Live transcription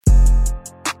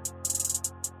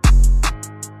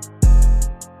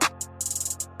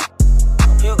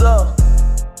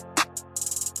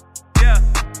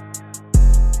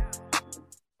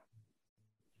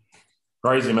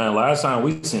Crazy, man. Last time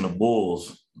we seen the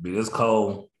Bulls be this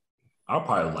cold, I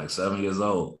probably was like 7 years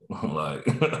old. Like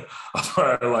I was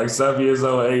probably like 7 years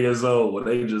old, 8 years old, when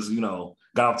they just,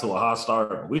 got off to a hot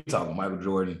start. We talking Michael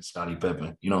Jordan, Scottie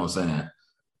Pippen, you know what I'm saying?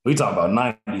 We talk about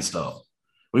 90s stuff.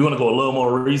 We want to go a little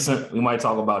more recent. We might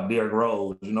talk about Derrick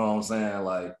Rose, you know what I'm saying?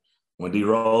 Like when D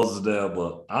Rose is there.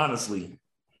 But honestly,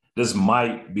 this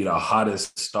might be the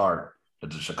hottest start that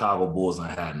the Chicago Bulls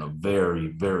have had in a very,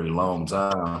 very long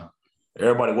time.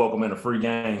 Everybody, welcome in a free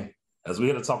game as we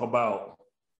here to talk about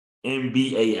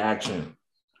NBA action.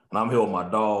 And I'm here with my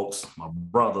dogs, my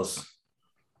brothers,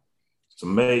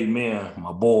 some made men,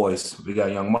 my boys. We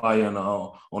got Young Maya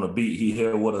on the beat. He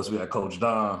here with us. We got Coach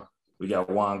Don. We got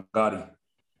Juan Gotti.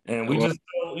 And we just,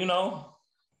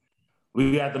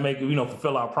 we have to make,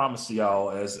 fulfill our promise to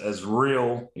y'all as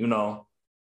real,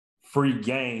 free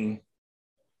game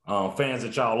fans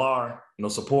that y'all are,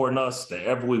 supporting us, that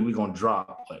every week we're going to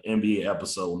drop an NBA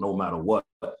episode no matter what.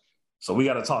 So we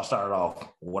got to start off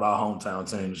with our hometown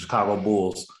team, the Chicago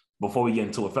Bulls. Before we get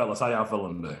into it, fellas, how y'all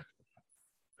feeling today?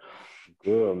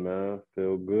 Good, man.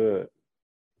 Feel good.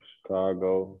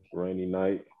 Chicago, rainy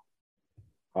night.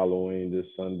 Halloween this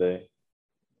Sunday.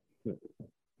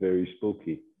 Very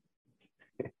spooky.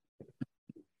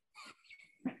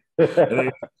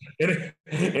 Any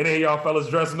of y'all fellas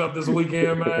dressing up this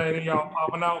weekend, man? Any of y'all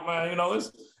popping out, man?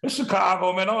 It's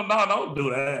Chicago, man. Don't do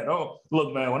that. Don't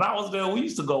look, man. When I was there, we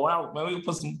used to go out, man. We would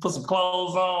put some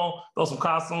clothes on, throw some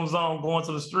costumes on, go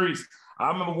into the streets.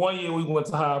 I remember one year we went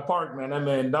to Hyde Park, man. That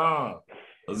man Don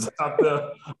was out there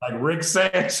like Rick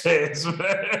Sanchez, man.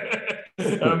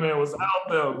 That man was out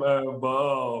there, man.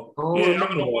 But no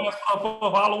plans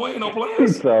for Halloween, no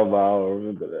plans. I don't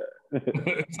remember that. I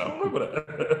don't remember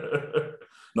that.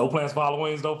 No plans for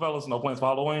Halloween, though, fellas. No plans for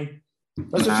Halloween.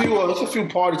 There's a few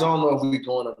parties. I don't know if we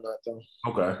going or not, though.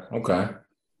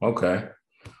 Okay.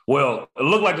 Well, it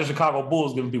looked like the Chicago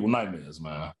Bulls giving people nightmares,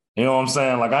 man. You know what I'm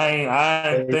saying? Like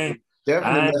I think that,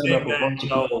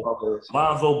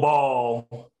 Lonzo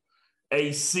Ball,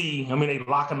 AC. I mean, they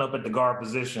locking up at the guard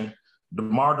position.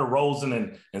 DeMar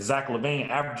DeRozan and Zach LaVine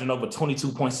averaging over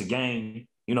 22 points a game.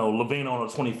 LaVine on a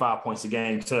 25 points a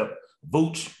game tip.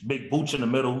 Vooch, big Vooch in the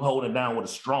middle, holding down with a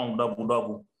strong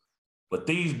double-double. But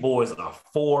these boys are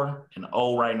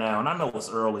 4-0 right now. And I know it's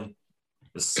early.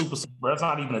 It's super. That's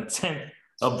not even a tenth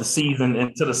of the season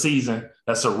into the season.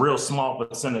 That's a real small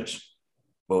percentage.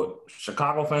 But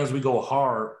Chicago fans, we go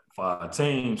hard for our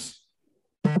teams.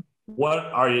 What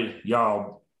are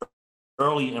y'all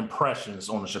early impressions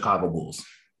on the Chicago Bulls?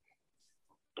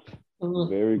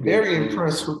 Very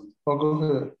impressed with. Oh, go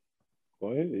ahead.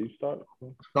 Go ahead. You start.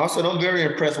 No, I said I'm very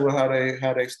impressed with how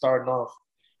they starting off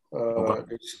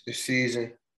this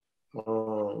season.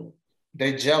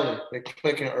 They gelling. They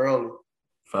clicking early.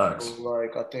 Facts. So,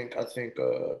 I think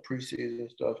preseason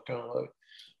stuff kind of like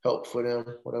helped for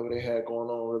them. Whatever they had going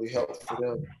on really helped for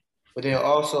them. But then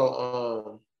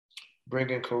also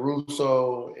bringing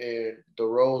Caruso and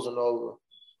DeRozan over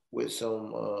with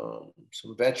some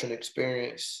veteran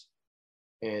experience,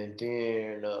 and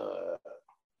then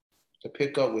to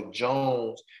pick up with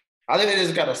Jones. I think they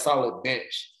just got a solid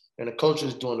bench, and the coach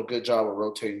is doing a good job of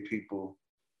rotating people,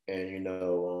 and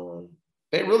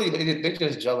they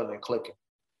just gelling and clicking.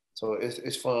 So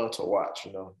it's fun to watch,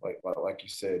 like you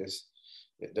said, it's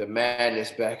the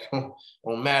madness back on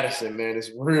Madison, man. It's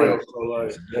real.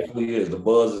 It definitely is. The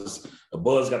buzz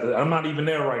got I'm not even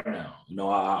there right now.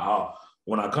 I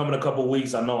when I come in a couple of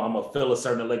weeks, I know I'm gonna feel a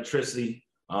certain electricity.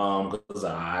 Because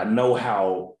I know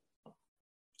how,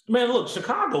 man, look,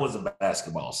 Chicago is a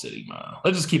basketball city, man.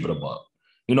 Let's just keep it a buck.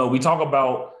 We talk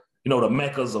about, the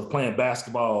meccas of playing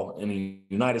basketball in the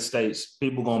United States.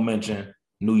 People going to mention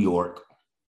New York.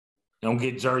 They don't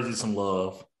get Jersey some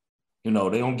love. They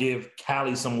don't give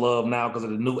Cali some love now because of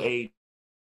the new age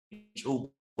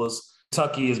hoopers.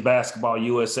 Kentucky is basketball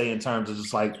USA in terms of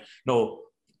just like,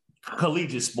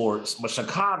 collegiate sports. But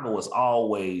Chicago has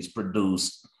always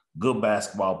produced good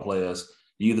basketball players.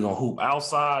 You're either gonna hoop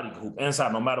outside, you can hoop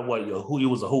inside, no matter what. You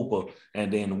was a hooper,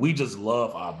 and then we just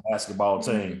love our basketball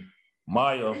team.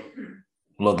 Maya,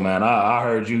 look, man, I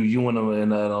heard you and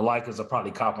the Lakers are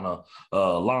probably copping a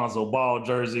Lonzo Ball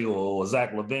jersey or a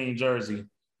Zach LaVine jersey.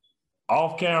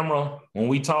 Off camera, when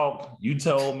we talk, you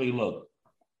told me, look,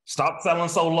 stop selling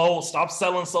so low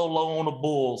on the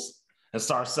Bulls and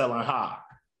start selling high.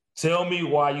 Tell me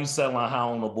why you selling high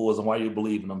on the Bulls and why you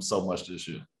believe in them so much this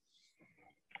year.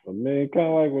 I mean, kind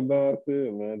of like what Don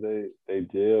said, man. They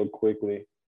gel quickly.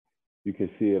 You can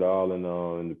see it all in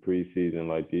the preseason.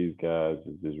 Like these guys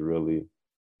is just really,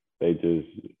 they just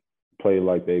play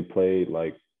like they played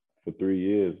like for 3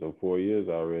 years or 4 years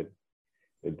already.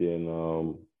 And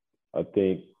then I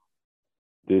think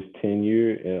this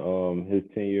tenure and his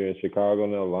tenure in Chicago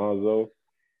now, Lonzo,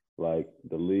 like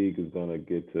the league is gonna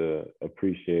get to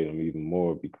appreciate him even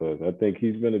more because I think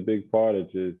he's been a big part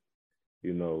of just,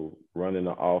 running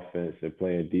the offense and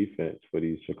playing defense for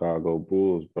these Chicago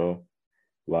Bulls, bro.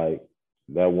 Like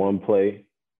that one play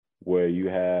where you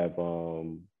have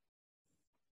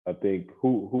I think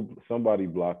who somebody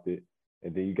blocked it,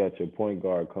 and then you got your point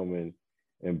guard coming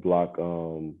and block.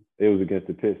 It was against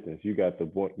the Pistons. You got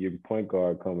your point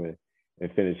guard coming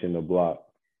and finishing the block,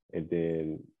 and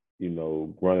then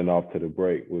running off to the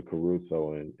break with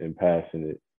Caruso and passing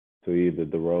it to either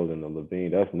DeRozan or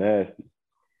LaVine. That's nasty.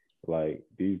 Like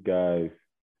these guys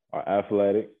are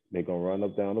athletic. They're gonna run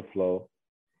up down the floor,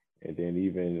 and then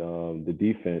even the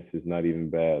defense is not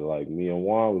even bad. Like me and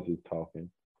Juan was just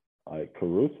talking. Like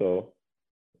Caruso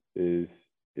is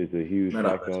a huge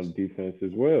factor on defense as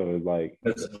well. It's like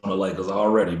it's on the Lakers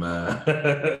already, man.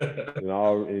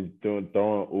 and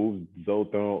throwing oops, Zoe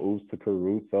throwing oops to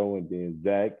Caruso, and then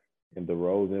Zach and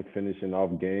DeRozan finishing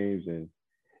off games, and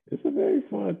it's a very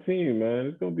fun team, man.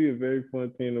 It's gonna be a very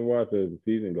fun team to watch as the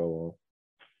season go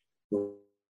on.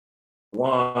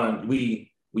 Juan,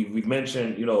 we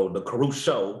mentioned, the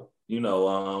Caruso. I'm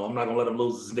not gonna let him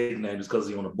lose his nickname just because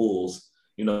he's on the Bulls.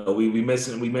 We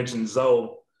mentioned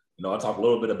Zoe. I talked a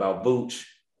little bit about Vooch.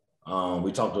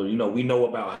 We talked to, we know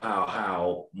about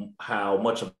how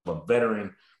much of a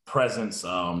veteran presence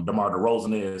DeMar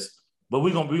DeRozan is. But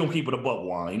we're gonna keep it a buck,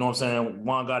 Juan. You know what I'm saying?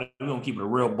 Juan got it. We're gonna keep it a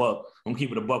real buck. We're gonna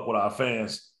keep it a buck with our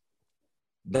fans.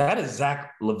 That is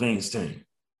Zach LaVine's team.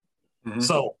 Mm-hmm.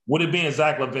 So with it being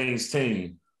Zach LaVine's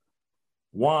team,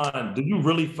 Juan, do you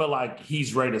really feel like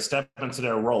he's ready to step into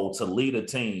their role to lead a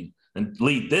team and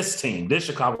lead this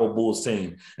Chicago Bulls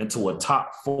team, into a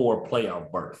top 4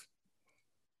 playoff berth?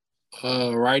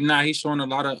 Right now, he's showing a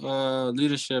lot of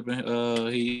leadership, and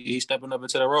he's stepping up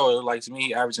into the role. Like, to me,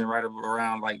 he averaging right up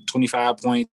around like 25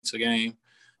 points a game,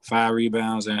 5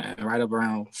 rebounds, and right up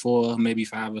around 4, maybe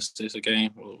 5 assists a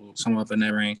game, or somewhere up in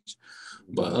that range.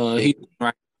 But he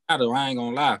right now, though, I ain't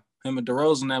gonna lie, him and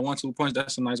DeRozan, that 1-2 punch,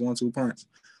 that's a nice 1-2 punch.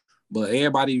 But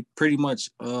everybody pretty much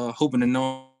hooping and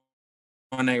knowing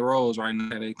on their roles right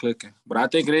now, they clicking. But I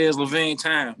think it is LaVine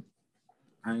time.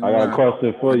 I got a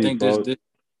question for you, folks.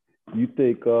 You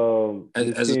think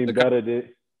this team better than?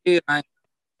 Yeah,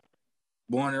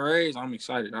 born and raised, I'm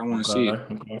excited. I want to see it.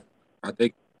 Okay. I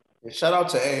think. And shout out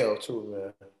to AO too,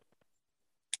 man.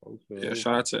 Okay. Yeah,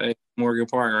 shout out to Morgan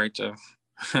Park right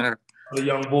there. The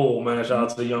young bull, man. Shout out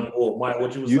to the young bull. Mike,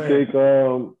 what you was saying? You think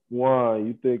Juan?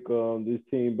 You think this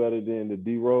team better than the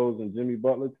D Rose and Jimmy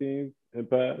Butler teams in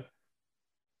past?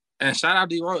 And shout out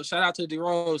to D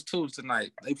Rose too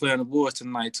tonight. They playing the Bulls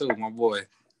tonight too, my boy.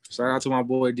 Shout out to my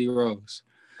boy D Rose.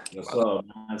 Yes, sir,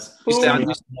 man.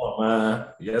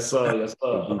 Yes, sir. Yes,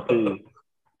 sir.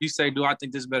 You say, do I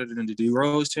think this is better than the D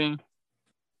Rose team?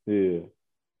 Yeah.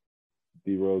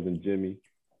 D Rose and Jimmy.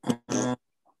 I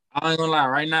ain't gonna lie.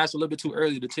 Right now, it's a little bit too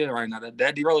early to tell. Right now,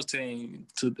 that D Rose team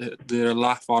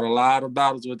fought a lot of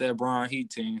battles with that Bron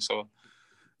Heat team. So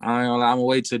I ain't gonna lie. I'm gonna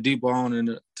wait till deeper on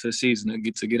into the season to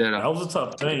get that out. That was a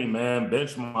tough team, man.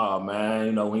 Bench mob,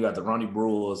 man. When you got the Ronnie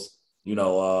Brewers, you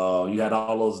had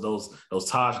all those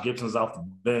Taj Gibsons off the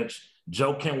bench.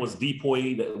 Joe Kent was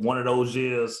depoyed one of those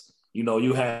years.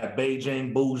 You had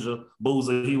Beijing Boozer.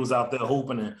 He was out there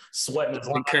hooping and sweating his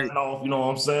line off. You know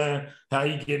what I'm saying? How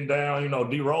he getting down?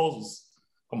 D Rose was,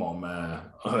 come on, man.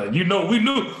 We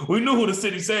knew who the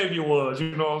city savior was.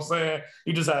 You know what I'm saying?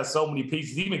 He just had so many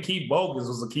pieces. Even Keith Bogus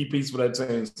was a key piece for that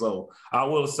team. So I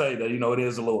will say that it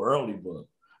is a little early, but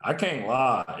I can't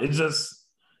lie.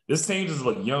 This team just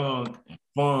look young and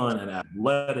fun and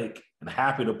athletic and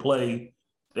happy to play.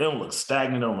 They don't look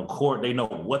stagnant on the court. They know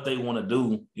what they want to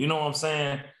do. You know what I'm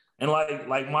saying? And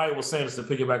like Maya was saying, just to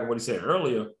piggyback on what he said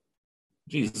earlier,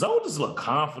 geez, Zoe just looked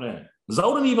confident.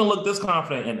 Zoe didn't even look this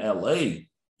confident in LA.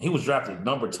 He was drafted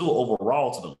number 2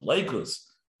 overall to the Lakers.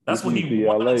 That's what he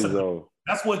wanted to go.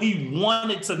 That's what he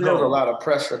wanted to go. There was a lot of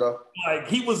pressure, though. Like,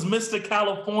 he was Mr.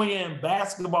 California in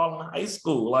basketball in high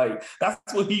school. Like,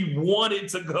 that's what he wanted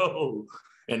to go.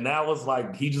 And now it's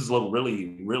like he just looked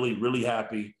really, really, really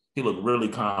happy. He looked really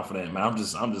confident, man. I'm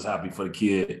just happy for the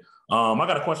kid. I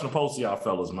got a question to pose to y'all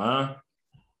fellas, man.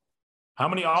 How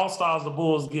many All-Stars the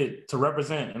Bulls get to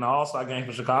represent in the All-Star game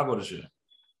for Chicago this year?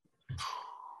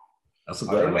 That's a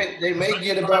good one. They may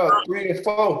get about 3 or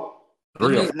 4.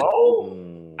 3 or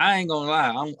 4? I ain't gonna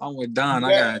lie. I'm with Don.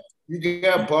 You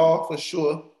got Ball for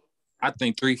sure. I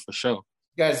think 3 for sure.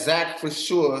 You got Zach for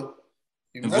sure.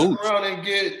 You mess around and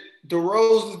get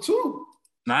DeRozan too.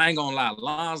 Nah, I ain't gonna lie.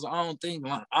 Lonzo, I ain't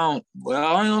gonna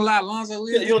lie. Lonzo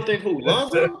You don't think who?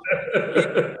 Lonzo?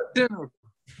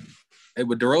 Hey,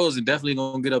 but DeRozan definitely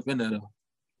gonna get up in there though.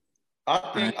 I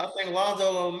think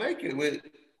Lonzo gonna make it with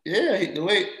he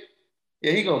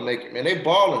gonna make it, man. They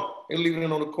balling. They leaving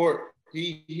it on the court.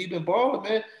 He been balling,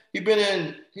 man. He been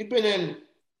in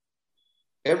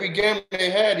every game they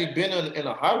had. He been in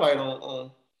a highlight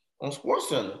on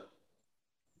SportsCenter.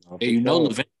 Hey, you know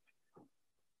LeVin.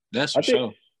 That's for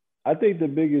sure. I think the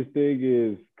biggest thing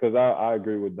is because I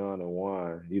agree with Don and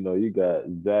Juan. You know, you got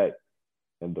Zach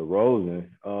and DeRozan.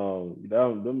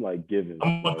 Them like giving.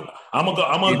 I'm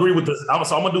gonna agree with this. I'm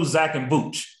gonna do Zach and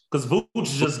Vooch because Vooch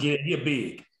is just he a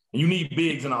big. And you need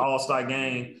bigs in an All-Star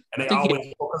game, and they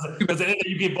always because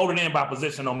you get voted in by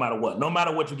position no matter what. No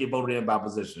matter what, you get voted in by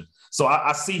position. So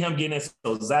I see him getting in.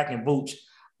 So Zach and Vooch.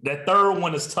 That third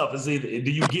one is tough. It's either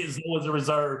do you get Zoe as a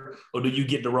reserve or do you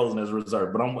get DeRozan as a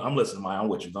reserve? But I'm listening, Mike. I'm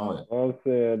with you. Go ahead. I'm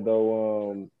saying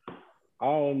though, I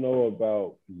don't know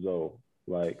about Zoe.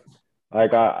 Like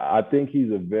I think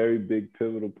he's a very big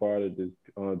pivotal part of this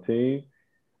team.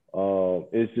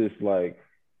 It's just like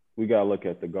we gotta look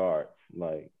at the guards.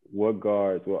 Like what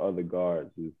other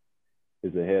guards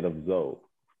is ahead of Zoe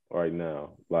right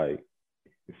now? Like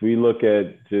if we look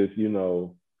at just,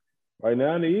 right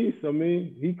now in the East, I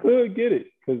mean, he could get it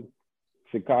because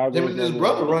Chicago. Him and his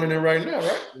brother running it right now,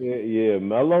 right? Yeah.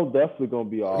 Melo definitely gonna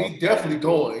be all. He's definitely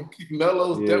going.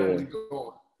 Melo's definitely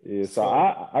going. Yeah, so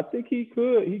I think he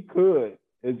could.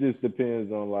 It just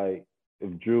depends on like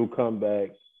if Drew come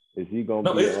back, is he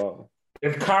gonna be all?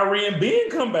 If Kyrie and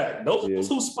Big come back, those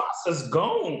two spots is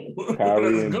gone.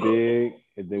 Kyrie and Big,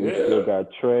 and then we still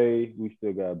got Trey, we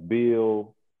still got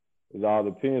Bill. It all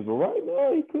depends. But right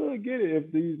now, he could get it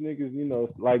if these niggas,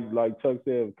 like Chuck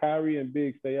said, if Kyrie and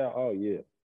Big stay out, oh yeah,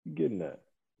 you getting that.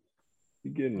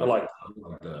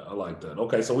 I like that.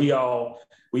 Okay, so we all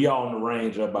in the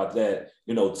range about that.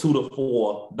 2 to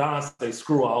 4. Don say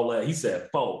screw all that. He said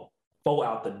 4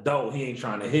 out the door. He ain't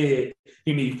trying to hit.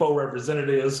 He need 4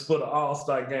 representatives for the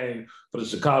All-Star game for the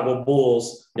Chicago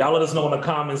Bulls. Y'all let us know in the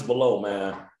comments below,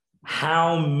 man.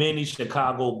 How many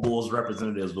Chicago Bulls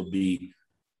representatives will be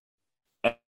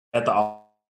at the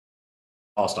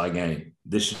All-Star game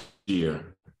this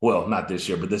year? Well, not this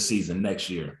year, but this season, next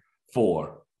year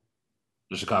for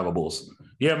the Chicago Bulls.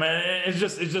 Yeah, man, it's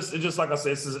just like I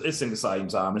said, it's an exciting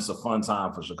time. It's a fun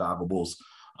time for Chicago Bulls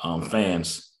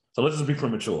fans. So let's just be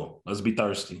premature. Let's be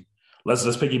thirsty. Let's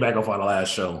piggyback off our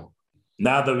last show.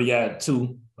 Now that we got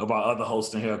 2 of our other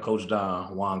hosts in here, Coach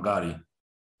Don, Juan Gotti,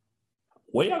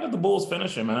 where y'all got the Bulls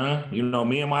finishing, man?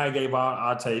 Me and Maya gave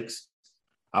our takes.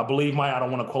 I believe, Maya, I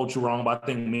don't want to quote you wrong, but I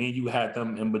think me and you had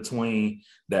them in between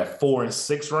that 4 and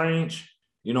 6 range.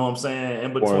 You know what I'm saying?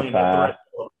 In between that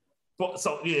 3.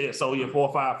 So 4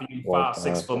 or 5 for you, 5,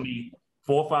 6 for me.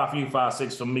 4 or 5 for you, 5,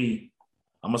 6 for me.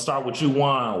 I'm gonna start with you,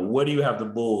 Juan. Where do you have the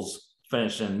Bulls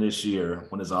finishing this year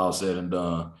when it's all said and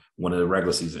done? When the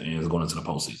regular season ends, going into the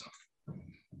postseason.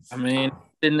 I mean,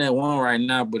 sitting at 1 right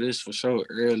now, but it's for sure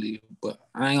early. But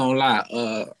I ain't gonna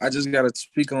lie. I just gotta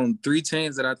speak on 3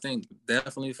 teams that I think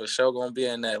definitely for sure gonna be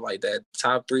in that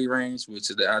top 3 range,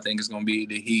 which is I think is gonna be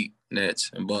the Heat,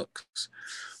 Nets, and Bucks.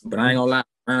 But I ain't gonna lie.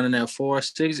 Around in that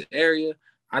 4-6 area,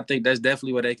 I think that's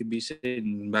definitely where they could be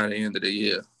sitting by the end of the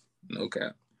year. No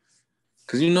cap.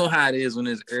 Because you know how it is when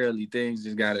it's early. Things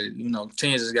just got to,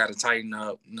 teams just got to tighten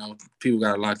up. People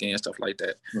got to lock in and stuff like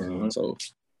that. Mm-hmm. So,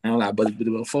 I don't lie. But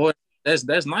before, that's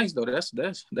nice, though.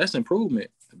 That's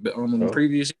improvement on the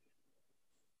previous year.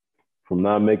 From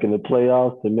not making the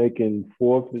playoffs to making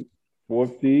fourth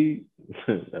seed,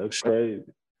 that's crazy.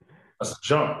 That's a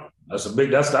jump.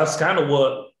 That's kind of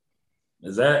what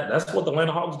is that. That's what the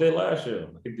Atlanta Hawks did last year.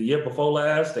 I think the year before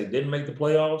last, they didn't make the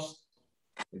playoffs.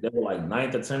 They were like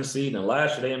 9th or 10th seed, and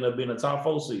last year they ended up being a top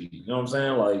 4 seed. You know what I'm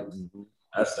saying? Like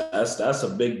that's a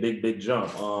big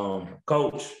jump.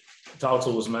 Coach, talk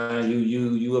to us, man.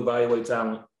 You evaluate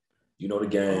talent. You know the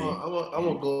game. I'm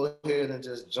gonna go ahead and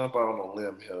just jump out on a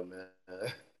limb here, man.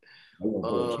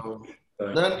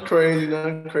 Nothing crazy. You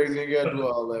ain't gotta do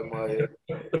all that, Maya.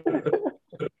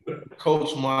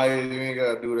 Coach Maya, you ain't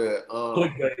gotta do that.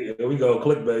 Clickbait. Here we go.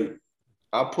 Clickbait.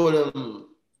 I put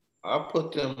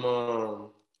them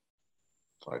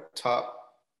like top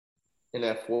in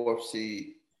that 4th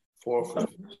seed.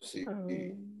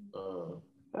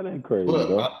 That ain't crazy.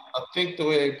 But I think the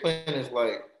way they playing is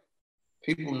like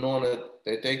people knowing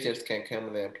that they just can't come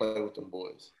in there and play with them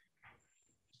boys.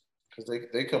 Because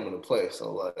they come into play.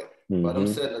 So like by them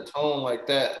setting the tone like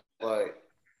that, like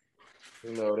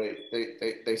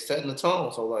they setting the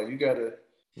tone. So like you gotta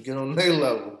get on their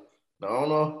level. Now, I don't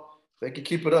know. they can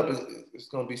keep it up, it's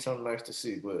gonna be something nice to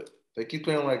see. But if they keep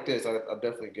playing like this, I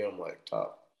definitely give them like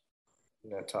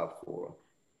in that top 4.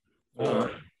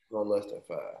 No less than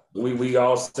 5. We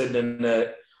all sitting in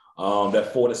that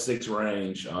 4 to 6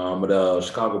 range. But the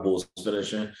Chicago Bulls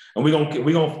finishing, and we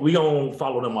gonna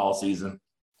follow them all season.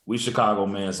 We Chicago,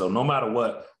 man. So no matter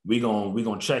what, we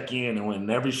gonna check in, and when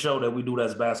every show that we do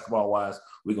that's basketball wise,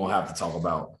 we gonna have to talk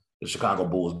about the Chicago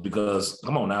Bulls, because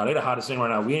come on now, they the hottest thing right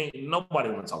now. Nobody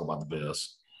want to talk about the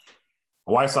Bears.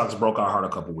 The White Sox broke our heart a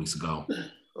couple weeks ago.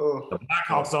 The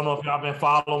Blackhawks, don't know if y'all been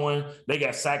following. They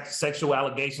got sexual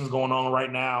allegations going on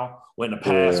right now. When the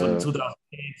past, with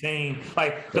 2018,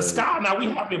 like the Sky. Now we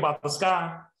happy about the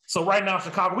Sky. So right now,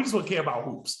 Chicago, we just want to care about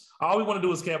hoops. All we want to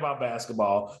do is care about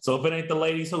basketball. So if it ain't the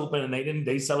ladies hooping and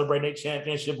they celebrating their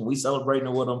championship and we celebrating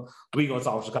it with them, we gonna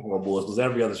talk Chicago Bulls, because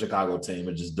every other Chicago team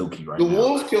is just dookie right now. The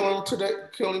Wolves killing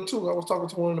too. I was talking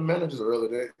to one of the managers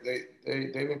earlier.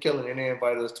 They've been killing, and they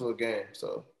invited us to a game.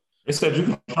 So they said you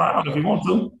can try out if you want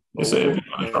to. They said if you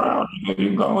want to try out, you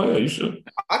can go ahead. You should.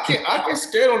 I can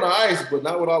skate on the ice, but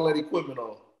not with all that equipment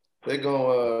on. They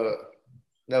gonna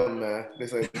never mind. They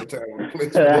say the time.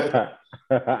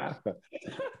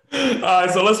 All right,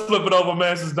 so let's flip it over,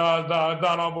 man. Since Don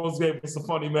almost gave us some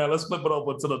funny, man. Let's flip it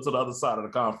over to the other side of the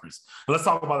conference. Let's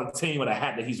talk about the team and the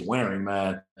hat that he's wearing,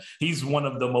 man. He's one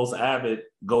of the most avid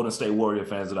Golden State Warrior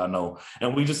fans that I know.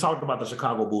 And we just talked about the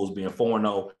Chicago Bulls being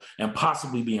 4-0 and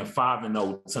possibly being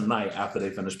 5-0 tonight after they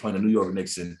finish playing the New York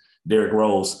Knicks and Derrick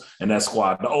Rose and that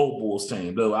squad, the old Bulls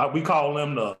team. We call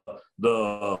them the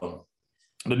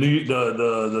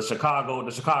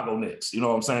Chicago Knicks. You know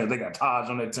what I'm saying? They got Taj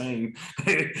on their team.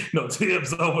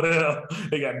 Tibbs over there.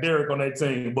 They got Derrick on their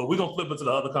team. But we're gonna flip it to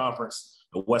the other conference,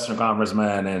 the Western Conference,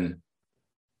 man. And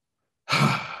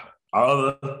our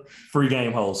other free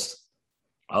game host,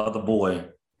 our other boy,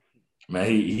 man,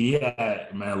 he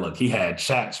had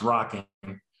chats rocking.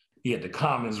 He had the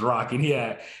comments rocking. He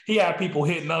had people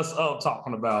hitting us up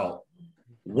talking about,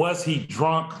 was he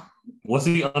drunk? Was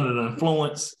he under the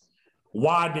influence?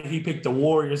 Why did he pick the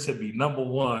Warriors to be number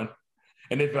 1?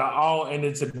 And if it all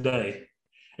ended today,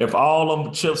 if all of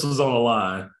the chips was on the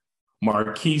line,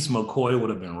 Marquise McCoy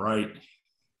would have been right.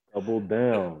 Double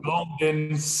down. The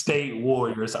Golden State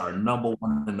Warriors are number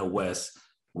 1 in the West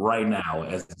right now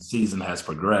as the season has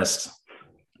progressed.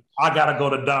 I got to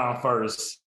go to Don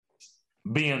first.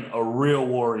 Being a real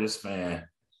Warriors fan,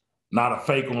 not a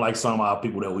fake one like some of our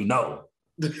people that we know.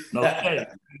 No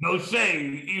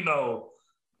shade,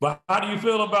 But how do you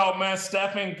feel about, man,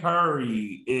 Stephen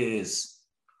Curry is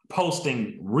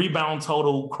posting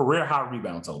career high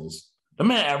rebound totals. The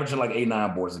man averaging like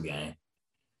 8-9 boards a game.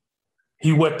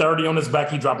 He went 30 on his back.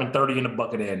 He dropping 30 in the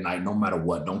bucket at night, no matter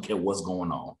what. Don't care what's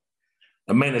going on.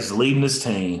 The man is leading his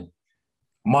team.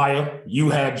 Maya,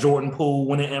 you had Jordan Poole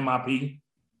winning MIP.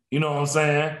 You know what I'm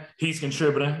saying? He's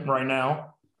contributing right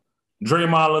now.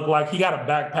 Draymond looked like he got a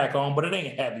backpack on, but it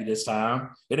ain't heavy this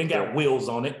time. It ain't got wheels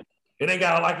on it. It ain't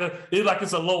got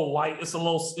it's a little light. It's a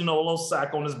little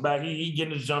sack on his back. He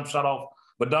getting his jump shot off.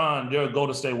 But Don, your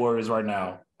Golden State Warriors right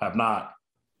now have not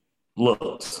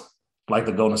looked like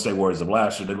the Golden State Warriors of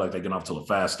last year. They look like they're getting off to a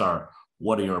fast start.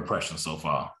 What are your impressions so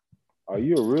far? Are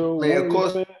you a real man?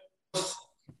 Warriors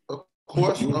Of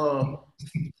course.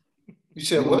 You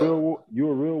said what? You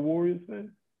a real Warriors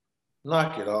fan?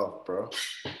 Knock it off, bro.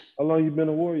 How long you been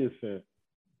a Warriors fan?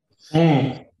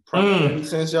 Probably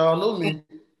since y'all knew me.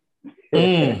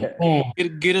 Get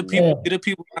the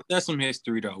people that's some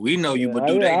history though. We know you, but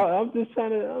do they? I'm just trying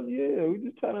to. We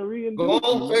just trying to read. Go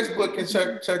on Facebook and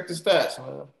check the stats,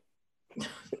 man.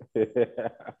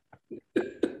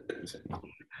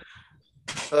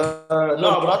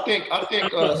 No, but I think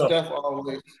Steph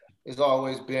has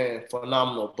always been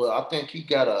phenomenal. But I think he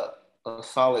got a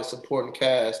solid supporting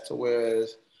cast to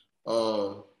whereas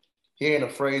he ain't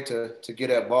afraid to get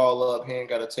that ball up. He ain't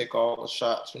got to take all the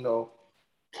shots,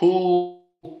 Poole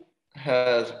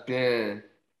has been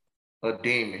a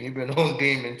demon. He's been on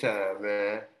demon time,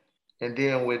 man. And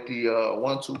then with the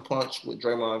 1-2 punch with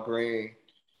Draymond Green,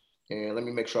 and let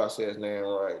me make sure I say his name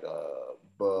right,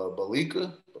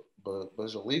 Bjelica.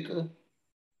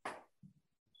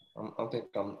 I think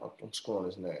I'm screwing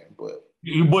his name, but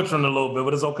you butchering a little bit,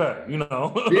 but it's okay,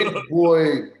 Big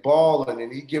boy balling,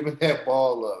 and he giving that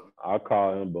ball up. I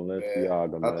call him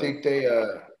Balenciaga. Man. I think they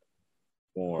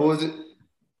who is it?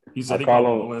 He said he called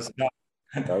him Balenciaga.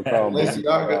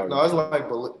 Balenciaga. No, it's like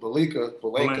Bjelica.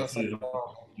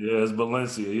 Yeah, it's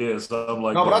Valencia. Yeah, something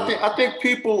like that. No, but I think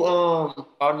people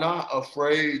are not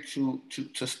afraid to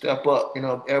step up.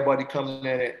 Everybody coming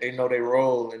in it, they know they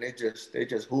role, and they just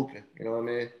hooping. You know what I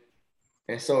mean?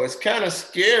 And so it's kind of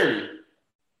scary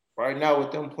right now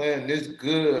with them playing this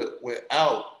good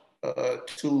without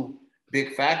two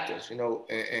big factors, you know,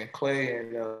 and Clay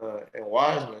and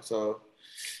Wiseman. So,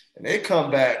 and they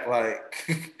come back like,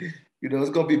 you know,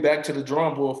 it's gonna be back to the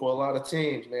drawing board for a lot of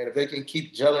teams, man. If they can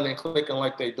keep gelling and clicking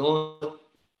like they doing,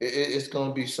 it's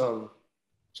gonna be some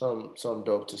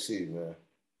dope to see, man.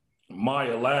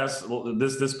 Maya,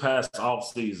 this past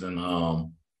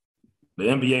offseason, the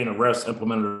NBA and the refs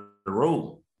implemented the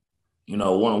rule. You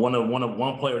know,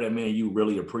 one player that me and you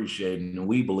really appreciate and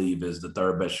we believe is the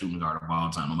third best shooting guard of all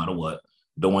time, no matter what.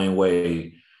 Dwayne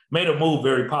Wade made a move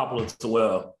very popular to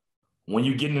where when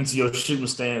you get into your shooting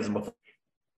stance and before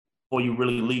you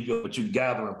really leave it, but you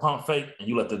gather and pump fake and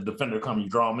you let the defender come, you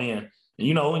draw them in, and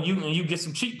you know, and you get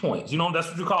some cheat points. You know, that's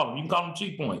what you call them. You can call them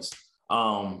cheat points.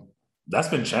 That's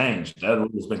been changed. That rule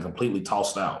has been completely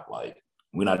tossed out. Like,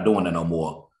 we're not doing that no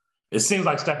more. It seems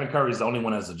like Stephen Curry is the only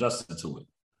one that's adjusted to it.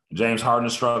 James Harden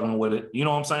is struggling with it. You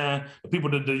know what I'm saying? The people,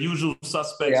 the usual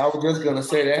suspects. Yeah, I was just gonna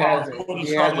say he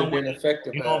hasn't been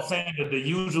effective. You know what I'm saying? The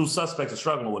usual suspects are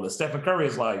struggling with it. Stephen Curry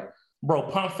is like, bro,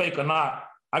 pump fake or not,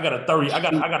 I got a 30, I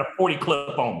got a 40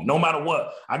 clip on me. No matter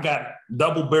what, I got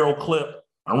double barrel clip.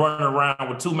 I'm running around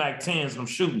with 2 Mac 10s and I'm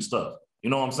shooting stuff. You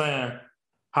know what I'm saying?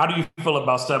 How do you feel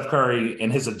about Steph Curry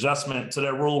and his adjustment to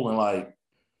that rule? And like,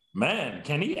 man,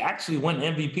 can he actually win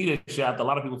MVP this year after a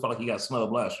lot of people felt like he got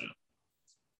snubbed last year?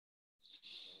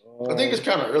 I think it's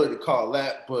kind of early to call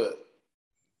that, but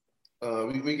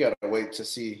we got to wait to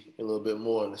see a little bit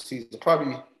more in the season.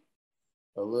 Probably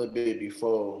a little bit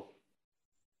before,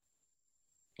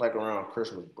 like around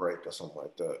Christmas break or something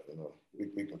like that. You know,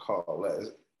 we can call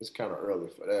that. It's kind of early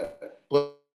for that.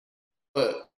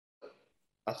 But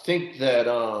I think that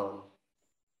I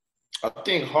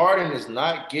think Harden is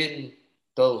not getting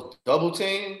those double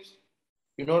teams.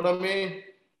 You know what I mean?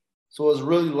 So it's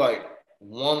really like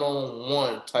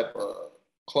one-on-one type of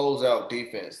closeout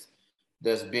defense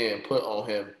that's being put on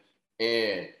him.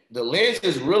 And the lens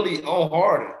is really on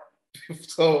Harden.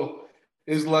 So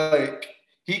it's like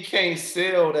he can't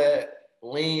sell that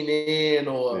lean in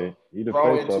or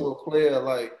draw into a player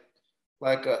like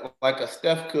a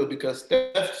Steph could, because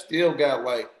Steph still got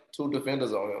like 2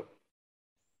 defenders on him.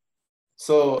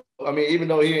 So, I mean, even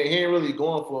though he ain't really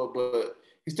going for it, but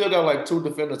he still got like 2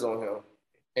 defenders on him.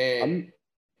 And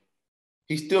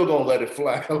he's still gonna let it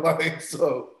fly. Like,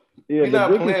 so yeah, he's not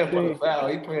playing for the foul.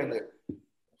 He's playing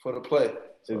for the play.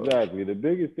 So. Exactly. The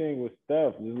biggest thing with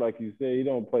Steph, just like you said, he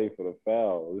don't play for the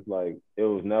foul. It's like it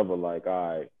was never like,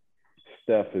 all right,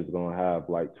 Steph is gonna have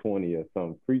like 20 or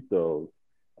some free throws.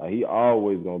 He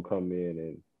always gonna come in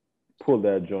and pull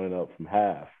that joint up from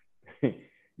half. He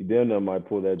then might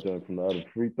pull that joint from the other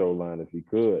free throw line if he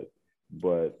could.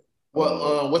 But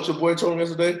what your boy told me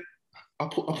yesterday? I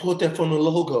pulled that from the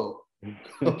logo.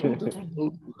 What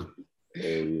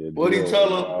he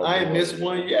tell him? I ain't missed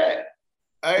one yet.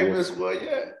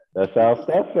 That's how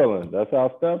Steph feeling.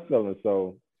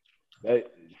 So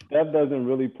Steph doesn't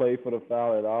really play for the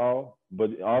foul at all.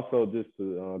 But also, just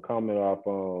to comment off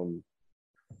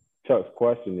Chuck's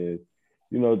question is,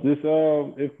 you know, just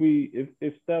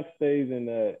if Steph stays in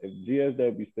that, if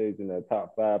GSW stays in that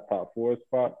top 5, top 4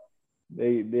 spot,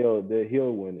 he'll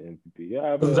win MVP.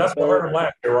 Yeah, that's what hurt him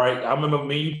last year, right? I remember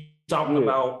me talking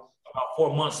about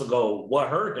 4 months ago. What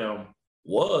hurt him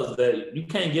was that you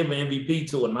can't give an MVP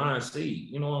to a 9 seed.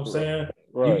 You know what I'm saying?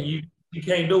 Right. You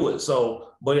can't do it.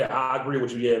 So, but yeah, I agree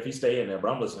with you. Yeah, if he stay in there, but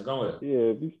I'm listening. Go ahead.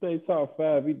 Yeah, if he stay top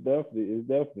 5, he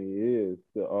definitely is.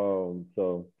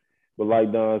 So, but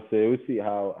like Don said, we see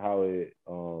how it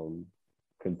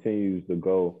continues to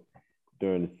go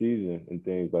during the season and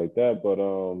things like that. But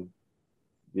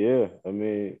yeah, I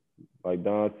mean, like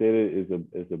Don said,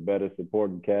 it's a better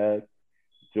supporting cast.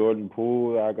 Jordan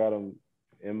Poole, I got him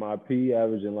MIP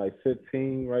averaging like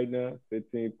 15 right now,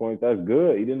 15 points. That's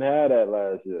good. He didn't have that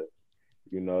last year.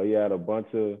 You know, he had a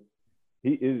bunch of.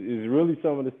 He is really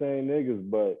some of the same niggas,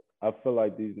 but I feel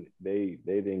like they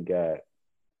didn't got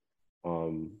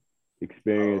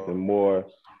experience and more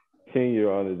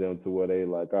tenure under them to where they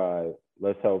like, all right,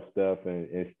 let's help Steph.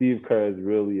 And Steve Kerr has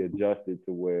really adjusted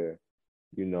to where,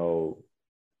 you know,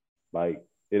 like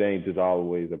it ain't just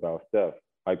always about Steph.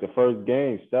 Like the first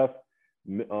game, Steph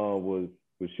was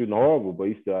shooting horrible, but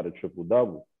he still had a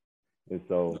triple-double. And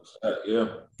so yeah,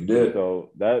 he did.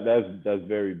 So that's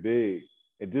very big.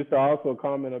 And just to also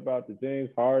comment about the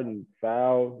James Harden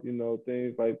foul, you know,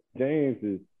 things like James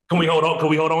is. Can we hold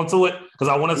on to it? Because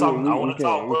I want to talk. I want to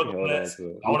talk Brooklyn Nets.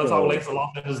 I want to talk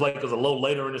Los Angeles Lakers a little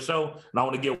later in the show, and I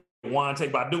want to get one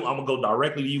take. But I'm gonna go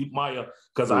directly to you, Maya,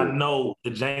 because I know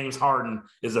that James Harden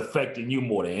is affecting you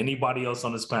more than anybody else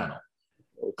on this panel.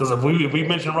 Because if we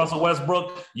mention Russell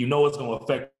Westbrook, you know it's gonna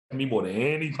affect me more than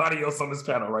anybody else on this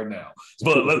panel right now.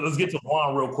 But let's get to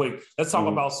Juan real quick. Let's talk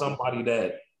about somebody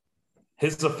that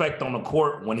his effect on the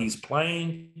court when he's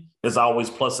playing is always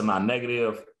plus and not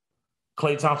negative.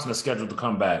 Klay Thompson is scheduled to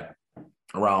come back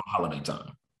around holiday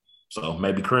time. So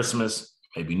maybe Christmas,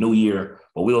 maybe New Year,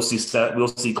 but we'll see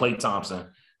Klay Thompson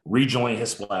rejoin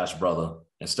his Splash brother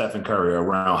and Stephen Curry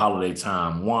around holiday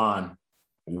time. Juan,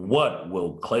 what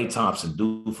will Klay Thompson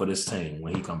do for this team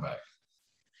when he come back?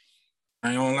 I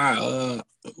ain't gonna lie.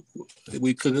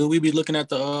 Could we be looking at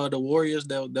the Warriors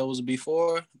that was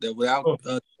before that without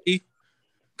T?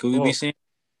 Could we be seeing?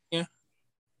 Yeah.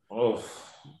 Oh,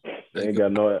 they ain't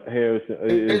got no Harrison.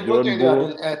 There's one thing I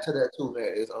can add to that too,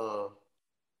 man. Is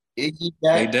Iggy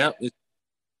back?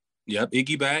 Yep,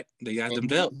 Iggy back. They got them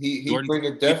depth. He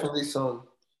bringing definitely some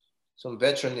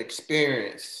veteran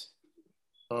experience.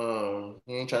 He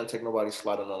ain't trying to take nobody's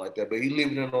slot or nothing like that, but he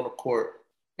leaving it on the court.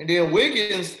 And then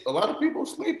Wiggins, a lot of people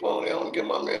sleep on. They don't get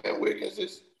my man Wiggins.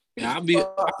 He gonna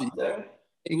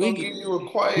give you a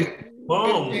quiet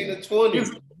 15 to 20.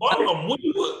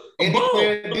 And he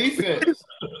playing defense.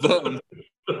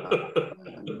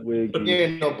 He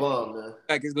ain't no bum, man.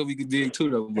 Like it's gonna be big too,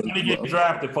 though. When he get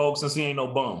drafted, folks, since he ain't no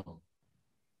bum.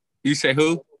 You say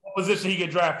who? What position he get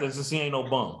drafted since he ain't no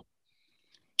bum?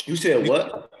 You said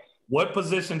what? What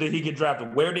position did he get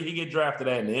drafted? Where did he get drafted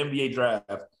at in the NBA draft?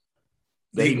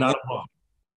 That he not a bum.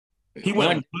 He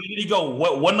went. Where did he go?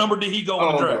 What number did he go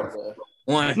in the draft?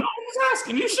 One. No, I'm just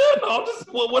asking. You should know. Just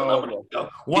what number did he go?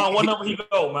 What number he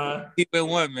go, man? He went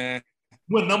one, man.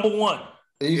 Went number one.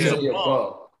 He's a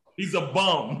bum. He's a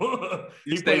bum.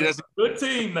 He plays a good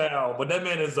team now, but that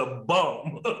man is a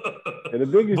bum. And the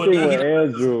biggest thing with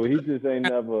Andrew, he just ain't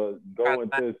never going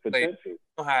to his potential.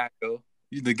 How it go?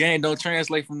 The game don't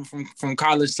translate from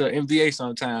college to NBA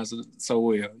sometimes so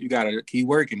well. You gotta keep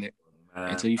working it.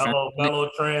 Until you Melo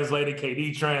translated,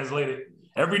 KD translated.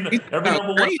 Every number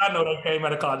one I know that came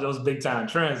out of college, it was big time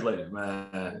translated,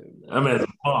 man. I mean, it's a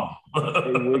bum.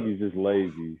 Hey, Wiggins just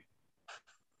lazy.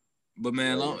 But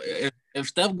man, if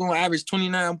Steph gonna average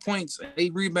 29 points,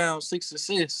 8 rebounds, 6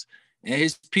 assists, and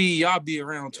his PER be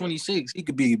around 26, he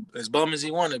could be as bum as he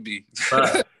want to be.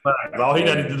 Right. All he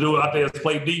got to do out there is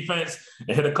play defense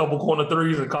and hit a couple corner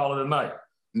threes and call it a night.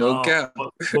 No cap.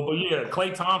 But yeah,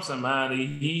 Klay Thompson, man,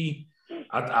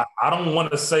 I don't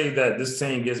want to say that this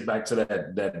team gets back to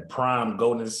that prime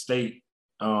Golden State,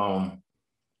 I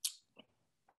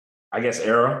guess,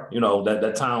 era. You know,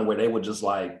 that time where they were just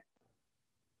like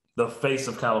the face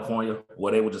of California,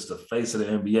 where they were just the face of the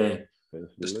NBA.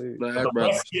 The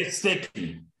West get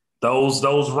sticky.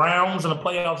 Those rounds in the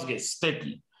playoffs get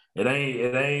sticky. It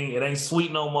ain't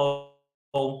sweet no more.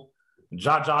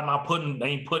 Ja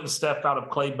ain't putting Steph out of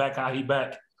Klay back how he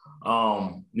back.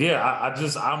 I'm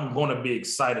going to be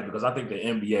excited because I think the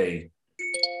NBA,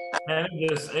 man,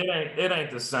 it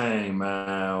ain't the same,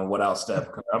 man, without Steph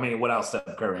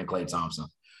Curry and Klay Thompson.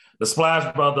 The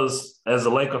Splash Brothers, as a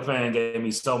Laker fan, gave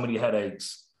me so many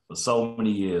headaches for so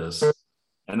many years.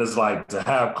 And it's like to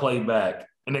have Klay back.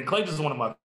 And then Klay just one of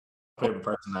my favorite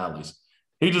personalities.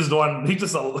 He just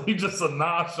a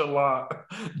nonchalant,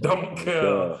 don't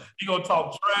care. He gonna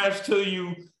talk trash to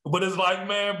you, but it's like,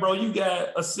 man, bro, you got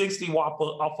a 60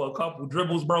 off a couple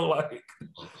dribbles, bro. Like,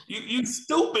 you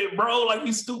stupid, bro. Like,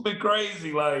 you stupid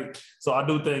crazy. Like, so I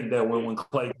do think that when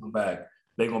Klay comes back,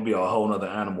 they're gonna be a whole nother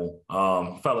animal.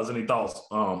 Fellas, any thoughts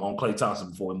on Klay Thompson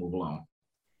before we move along?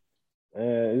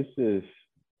 Man,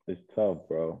 it's tough,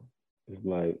 bro. It's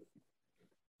like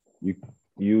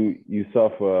you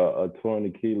suffer a torn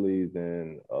Achilles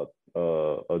and a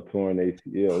torn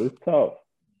ACL. It's tough.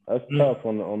 That's tough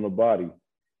on the body.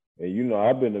 And you know,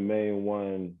 I've been the main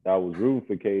one that was rooting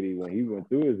for KD when he went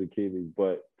through his Achilles,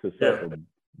 but to suffer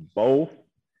both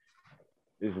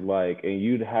is like, and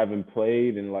you haven't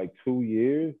played in like 2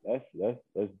 years. That's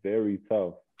very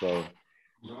tough. So,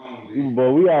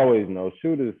 but we always know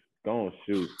shooters gonna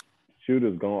shoot.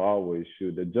 Shooters gonna always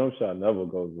shoot. The jump shot never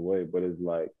goes away, but it's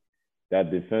like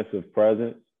that defensive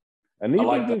presence. And even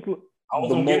I was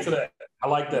gonna get to that. I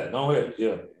like that. Go ahead.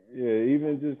 Yeah. Yeah,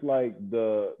 even just like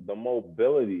the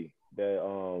mobility that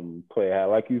Klay had.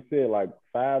 Like you said, like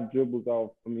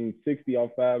 60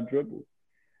 off 5 dribbles.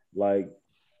 Like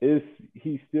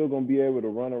he's still gonna be able to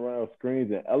run around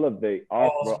screens and elevate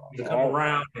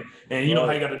around, and you know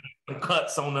how you got to do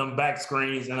cuts on them back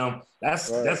screens, and your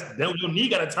knee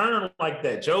got to turn like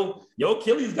that, Joe. Your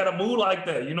Achilles got to move like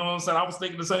that. You know what I'm saying? I was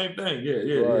thinking the same thing.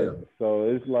 Yeah. So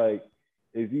it's like,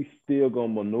 is he still gonna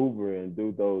maneuver and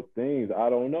do those things? I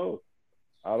don't know.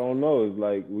 It's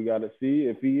like we got to see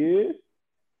if he is.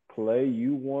 Klay,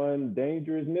 you one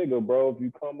dangerous nigga, bro. If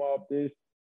you come off this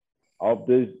off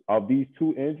these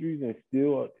two injuries and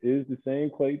still is the same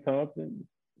Klay Thompson.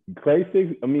 Game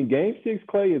 6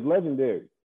 Klay is legendary.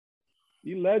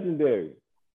 He's legendary.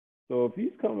 So if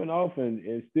he's coming off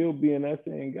and still being that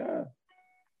same guy,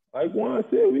 like Juan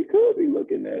said, we could be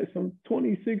looking at some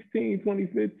 2016,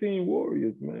 2015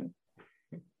 Warriors, man.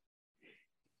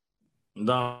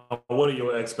 Don, what are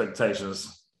your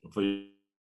expectations for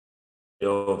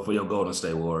your Golden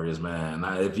State Warriors, man?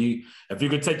 Now, if you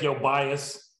could take your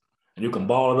bias and you can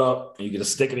ball it up and you can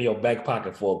just stick it in your back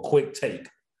pocket for a quick take,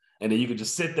 and then you could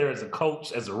just sit there as a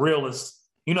coach, as a realist,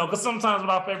 because sometimes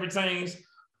with our favorite teams,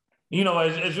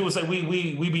 as you would say, we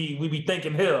be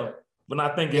thinking here, but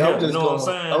not thinking here. You know what I'm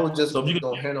saying? I was just going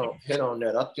to hit on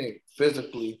that. I think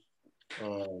physically,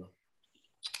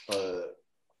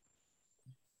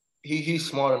 he's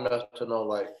smart enough to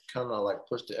know, kind of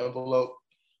push the envelope.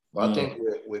 But I think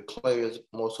with Klay, it's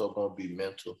more so going to be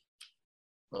mental.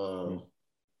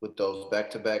 With those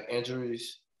back-to-back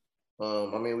injuries,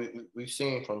 we've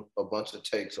seen from a bunch of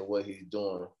takes of what he's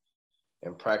doing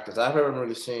in practice. I haven't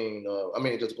really seen,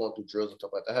 just going through drills and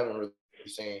stuff like that. I haven't really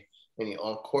seen any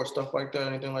on-court stuff like that,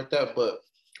 anything like that. But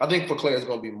I think for Klay, it's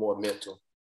going to be more mental,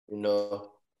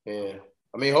 And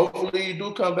hopefully you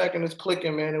do come back and it's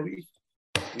clicking, man. And we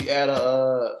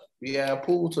add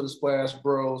Poole to the Splash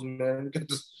Bros, man. We got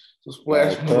the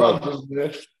Splash Brothers,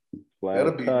 man.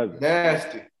 That'll be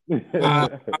nasty.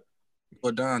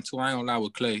 But Don, too, I ain't gonna lie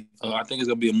with Klay. I think it's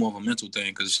gonna be more of a mental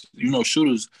thing because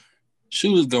shooters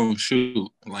gonna shoot.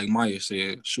 Like Maya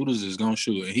said, shooters is gonna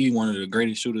shoot, and he's one of the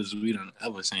greatest shooters we done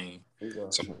ever seen.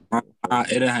 So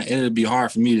it'll be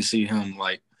hard for me to see him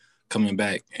coming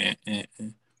back and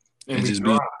just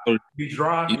be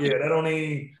dry. Yeah, that don't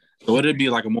even. So it'd be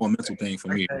a more mental thing for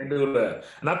me. I can't do that.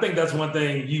 And I think that's one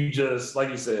thing you just, like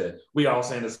you said, we all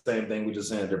saying the same thing. We just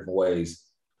saying different ways.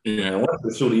 Yeah. And once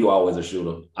a shooter, you always a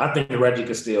shooter. I think Reggie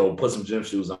can still put some gym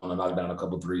shoes on and knock down a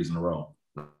couple threes in a row.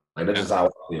 That's just how I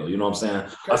feel. You know what I'm saying?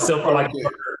 I still feel like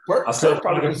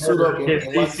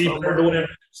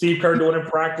Steve Kerr doing in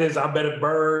practice. I bet if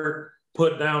Bird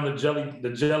put down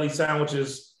the jelly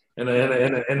sandwiches and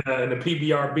the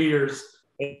PBR beers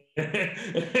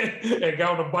and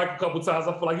got on the bike a couple times,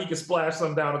 I feel like he can splash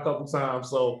something down a couple times.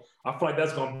 So I feel like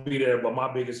that's gonna be there. But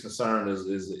my biggest concern is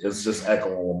just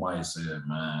echoing what Mike said,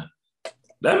 man.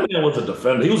 That man was a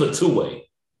defender. He was a two-way.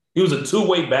 He was a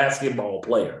two-way basketball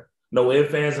player. No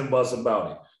ifs, ands, and buts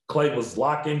about it. Klay was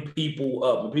locking people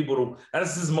up.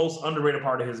 That's his most underrated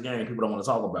part of his game. People don't want to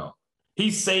talk about. He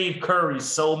saved Curry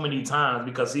so many times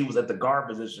because he was at the guard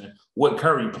position with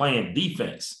Curry playing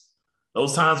defense.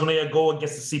 Those times when they'd go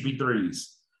against the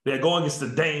CP3s, they'd go against the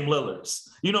Dame Lillards.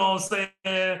 You know what I'm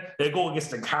saying? They'd go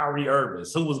against the Kyrie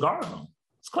Irvings. Who was guarding them?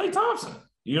 It's Klay Thompson.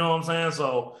 You know what I'm saying?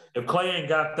 So if Klay ain't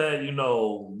got that,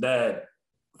 that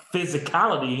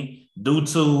physicality due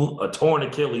to a torn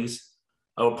Achilles,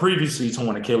 or previously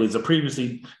torn Achilles, or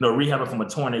previously rehabbing from a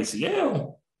torn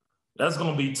ACL, that's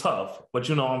going to be tough. But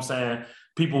you know what I'm saying?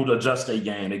 People adjust their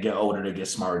game. They get older. They get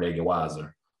smarter. They get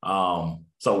wiser.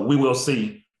 So we will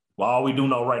see. Well, all we do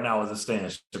know right now is it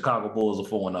stands. Chicago Bulls are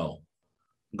 4-0.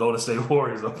 Golden State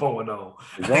Warriors are 4-0.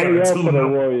 It's only up for the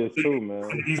Warriors too, man.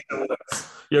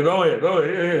 Yeah, go ahead.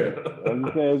 Yeah. I'm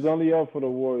just saying it's only up for the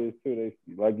Warriors too. They,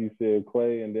 like you said,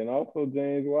 Klay, and then also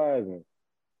James Wiseman.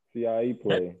 See how he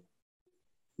play.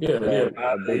 Yeah.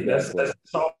 That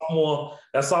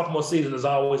sophomore season is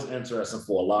always interesting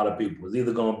for a lot of people. It's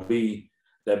either going to be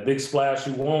that big splash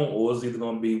you want, or it's either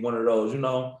going to be one of those,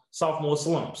 sophomore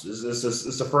slumps.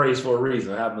 It's a phrase for a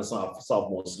reason, having a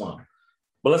sophomore slump.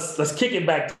 But let's kick it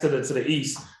back to the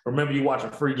East. Remember, you watching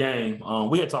Free Game.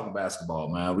 We had talking basketball,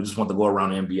 man. We just want to go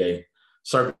around the NBA,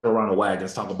 circle around the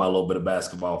wagons, talk about a little bit of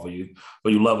basketball for you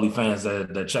lovely fans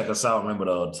that check us out. Remember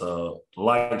to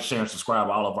like, share, and subscribe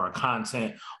to all of our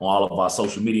content on all of our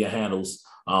social media handles.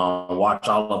 Watch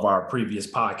all of our previous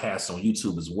podcasts on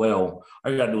YouTube as well.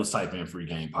 All you got to do is type in Free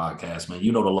Game Podcast, man.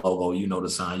 You know the logo, you know the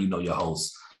sign, you know your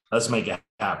host. Let's make it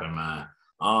happen, man.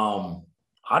 I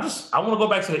want to go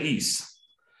back to the East.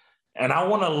 And I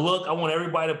want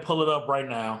everybody to pull it up right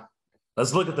now.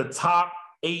 Let's look at the top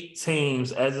 8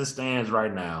 teams as it stands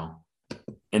right now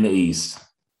in the East.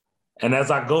 And as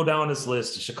I go down this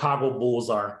list, the Chicago Bulls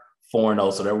are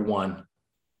 4-0, so they're 1.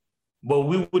 But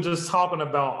we were just talking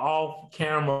about off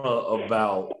camera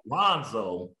about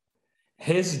Lonzo,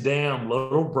 his damn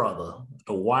little brother,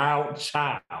 the wild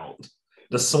child,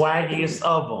 the swaggiest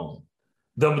of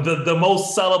them, the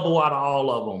most sellable out of all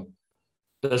of them.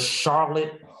 The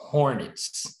Charlotte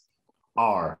Hornets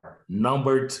are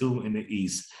number 2 in the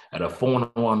East at a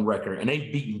 4-1 record, and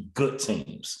they've beaten good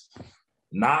teams.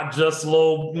 not just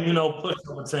little,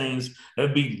 pushover teams.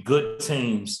 They'd be good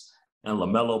teams. And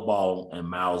LaMelo Ball and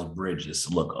Miles Bridges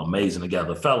look amazing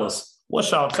together. Fellas,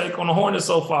 what's y'all take on the Hornets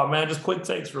so far, man? Just quick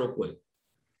takes real quick.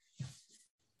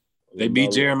 They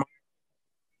beat Jeremiah.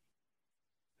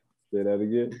 Say that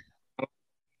again.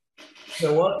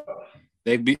 So what?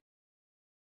 They beat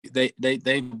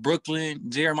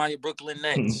Jeremiah Brooklyn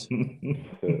Nets.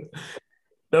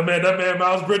 That man,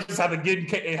 Miles Bridges had to get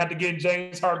in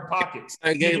James Harden pockets.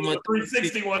 I gave him a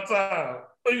 360 one time.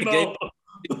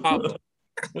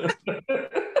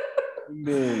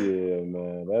 Yeah,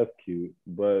 man, that's cute.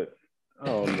 But I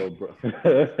don't know, bro.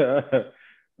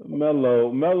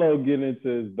 Melo getting into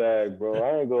his bag, bro.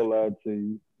 I ain't gonna lie to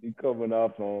you. He coming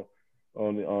off on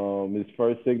his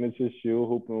first signature shoe,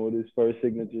 hooping with his first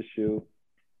signature shoe.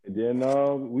 And then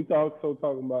we talking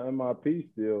about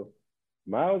MIP still.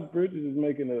 Miles Bridges is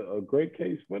making a great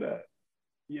case for that.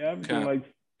 Yeah, I'm like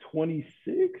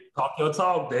 26. Talk your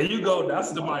talk. There you go.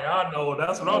 That's the mic I know.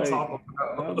 That's what I'm talking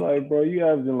about. I'm like, bro, you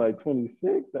averaging like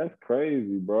 26? That's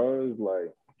crazy, bro. It's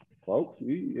like, folks,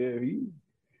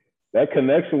 that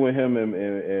connection with him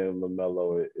and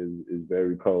LaMelo is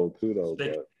very cold too, though.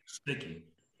 Sticky.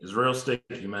 It's real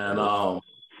sticky, man.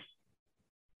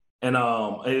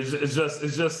 It's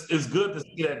good to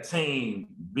see that team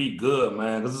be good,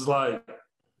 man. Because it's like,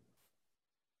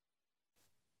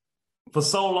 for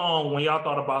so long, when y'all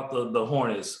thought about the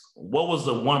Hornets, what was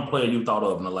the one player you thought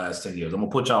of in the last 10 years? I'm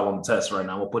going to put y'all on the test right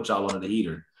now. I'm going to put y'all under the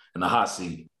heater in the hot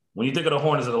seat. When you think of the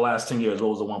Hornets of the last 10 years,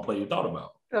 what was the one player you thought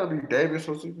about? That'll be Davis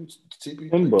or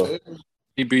CP3.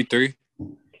 CP3.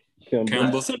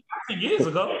 Kemba. 10 years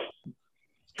ago.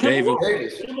 Kemba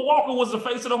Walker was the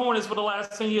face of the Hornets for the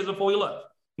last 10 years before he left.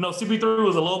 CP3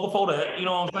 was a little before that, you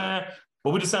know what I'm saying?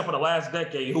 But we just saying for the last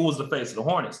decade, who was the face of the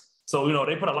Hornets? So,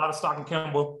 they put a lot of stock in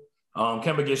Kemba.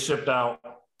 Kemba gets shipped out.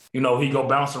 He go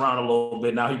bounce around a little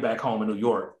bit. Now he back home in New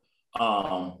York.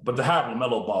 But to have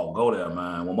LaMelo Ball go there,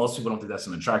 man, well, most people don't think that's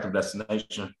an attractive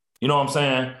destination. You know what I'm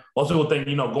saying? Most people think,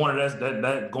 going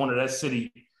to that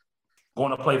city,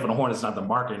 going to play for the Hornets, not the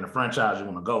market and the franchise you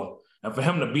want to go. And for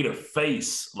him to be the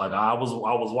face, like I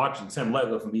was watching Tim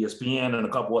Legler from ESPN and a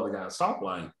couple other guys talk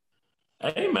like,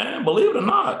 hey, man, believe it or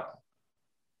not,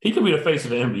 he could be the face of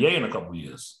the NBA in a couple of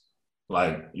years.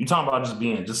 Like, you talking about just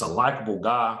being just a likable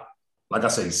guy. Like I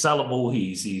say, sellable.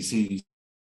 He's a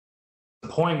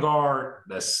point guard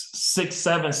that's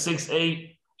 6'7",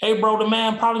 6'8". Hey, bro, the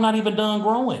man probably not even done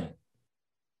growing.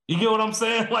 You get what I'm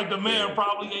saying? Like, the man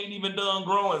probably ain't even done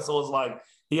growing. So it's like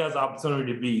he has the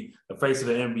opportunity to be the face of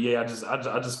the NBA. I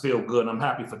just feel good. I'm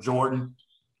happy for Jordan.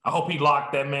 I hope he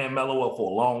locked that man Melo up for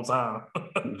a long time.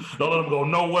 Don't let him go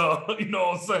nowhere. You know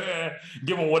what I'm saying?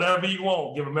 Give him whatever you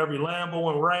want. Give him every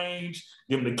Lambo and range.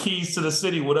 Give him the keys to the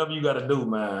city. Whatever you got to do,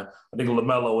 man. I think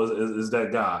LaMelo is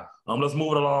that guy. Let's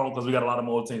move it along because we got a lot of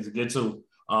more things to get to.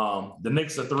 The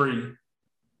Knicks are 3.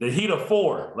 The Heat are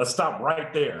 4. Let's stop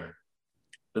right there.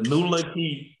 The New Look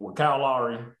Heat with Kyle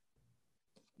Lowry,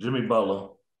 Jimmy Butler,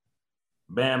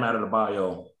 Bam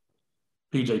Adebayo,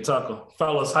 PJ Tucker.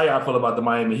 Fellas, how y'all feel about the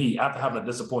Miami Heat after having a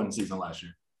disappointing season last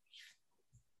year?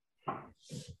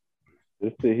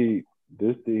 This the Heat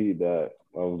that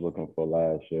I was looking for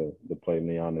last year to play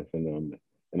Giannis in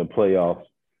the playoffs.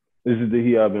 This is the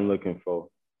Heat I've been looking for.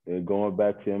 They're going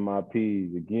back to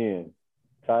MIPs again.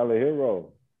 Tyler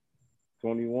Hero,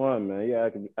 21, man. He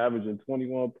averaging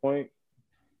 21 points.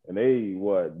 And they,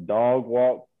 dog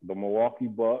walk the Milwaukee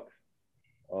Bucks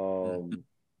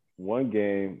one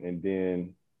game, and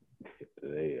then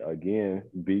they, again,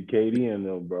 beat KD and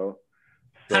them, bro.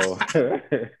 So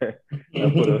that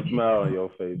put a smile on your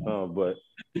face, huh? But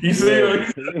you see,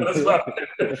 that's right.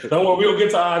 Don't worry, we'll get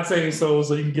to our team so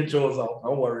you can get yours off.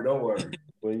 Don't worry.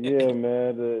 But yeah,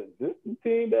 man, this is the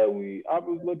team that I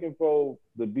was looking for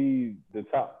to be the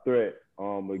top threat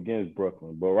against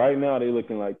Brooklyn. But right now they're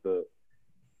looking like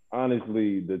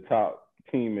honestly the top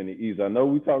team in the East. I know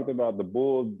we talked about the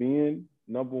Bulls being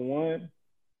number 1,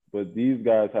 but these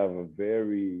guys have a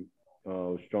very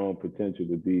strong potential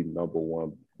to be number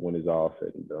 1 when it's all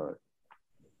said and done.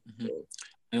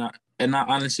 Mm-hmm. And I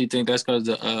honestly think that's because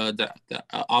the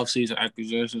offseason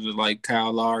acquisitions of like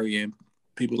Kyle Lowry and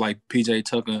people like PJ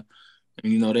Tucker,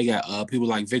 and they got people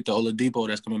like Victor Oladipo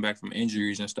that's coming back from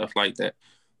injuries and stuff like that.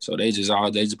 So they just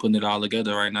putting it all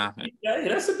together right now. Yeah,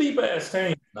 that's a deep ass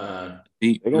team. They're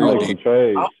gonna make some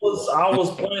trades. I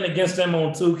was playing against them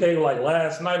on 2K like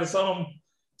last night or something.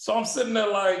 So I'm sitting there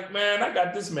like, man, I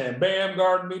got this man Bam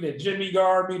guard me, then Jimmy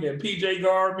guard me, then PJ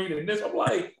guard me, then this. I'm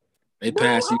like, they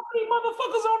pass you. How many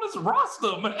motherfuckers on this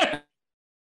roster, man?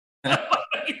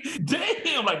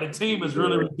 damn, like the team is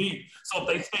really, really deep. So if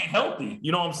they stay healthy,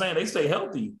 you know what I'm saying? They stay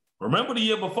healthy. Remember the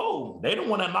year before, they the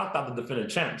one that knocked out the defending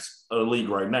champs of the league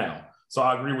right now. So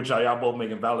I agree with y'all. Y'all both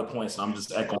making valid points. And I'm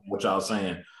just echoing what y'all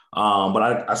saying.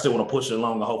 But I still want to push it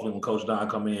along. And hopefully when Coach Don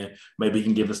come in, maybe he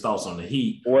can give his thoughts on the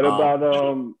Heat. What about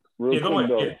real quick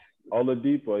though? Yeah.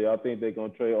 Oladipo, y'all think they're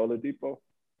gonna trade Oladipo?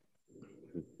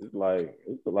 It's like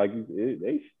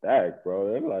they stacked,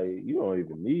 bro. They're like, you don't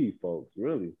even need folks,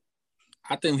 really.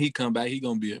 I think when he come back, he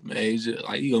gonna be amazing.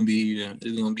 Like it's gonna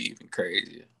be even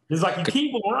crazier. It's like you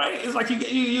keep him, right? It's like you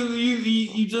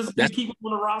keep him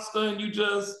on the roster and you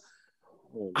just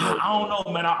I don't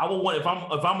know, man. I would want if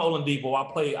I'm Oladipo,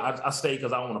 I stay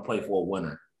because I want to play for a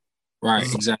winner. Right,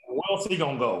 So exactly. where else he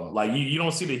gonna go? Like you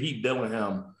don't see the Heat dealing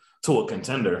him to a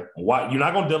contender. Why you're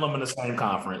not gonna deal him in the same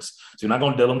conference? So you're not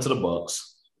gonna deal him to the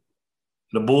Bucks.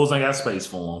 The Bulls ain't got space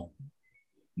for him.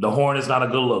 The Hornets not a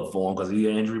good look for him because he's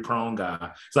an injury-prone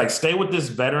guy. It's like stay with this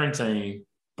veteran team,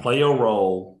 play your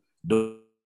role, do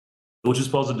what you're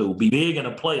supposed to do, be big in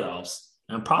the playoffs,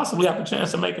 and possibly have a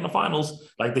chance of making the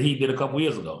finals like the Heat did a couple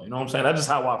years ago. You know what I'm saying? That's just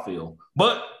how I feel.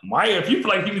 But Maya, if you feel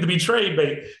like he need to be trade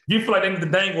bait, if you feel like they need to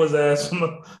dangle his ass,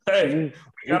 hey,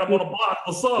 we got him on the block.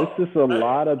 What's up? It's just a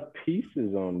lot of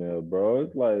pieces on there, bro.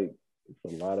 It's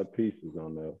a lot of pieces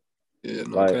on there. Yeah,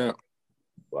 no doubt.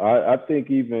 I think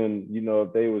even,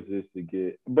 if they was just to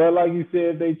get, but like you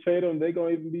said, if they trade him, they're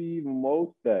going to even be even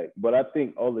more stacked. But I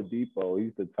think Oladipo,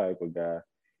 he's the type of guy,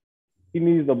 he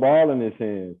needs the ball in his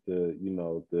hands to,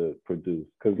 to produce.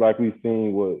 Because like we've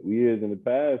seen what years in the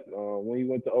past, when he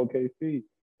went to OKC,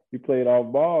 he played off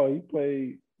ball. He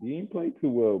didn't play too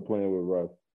well playing with Russ.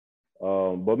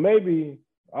 But maybe,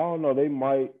 I don't know, they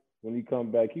might, when he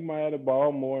come back, he might have the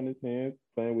ball more in his hands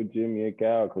playing with Jimmy and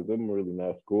Cal because they're really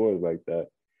not scorers like that.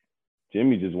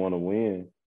 Jimmy just want to win.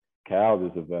 Cal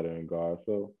is a veteran guard.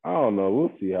 So, I don't know.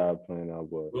 We'll see how it's playing out.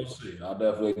 But we'll see. I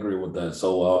definitely agree with that.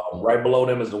 So, right below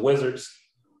them is the Wizards.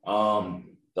 The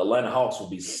Atlanta Hawks will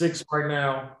be 6th right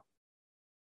now.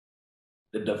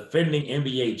 The defending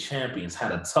NBA champions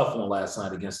had a tough one last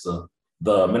night against the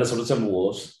Minnesota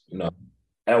Timberwolves.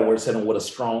 Edwards hit him with a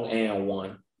strong and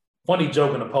one. Funny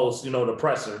joke in the post, the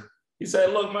presser. He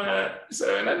said, look, man, that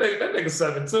nigga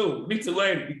 7'2", me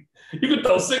 280. You can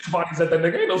throw 6 bodies at that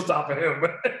nigga. Ain't no stopping him.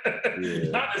 Yeah.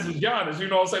 Giannis is Giannis, you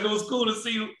know what I'm saying? It was cool to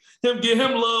see him get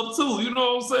him love too. You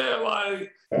know what I'm saying?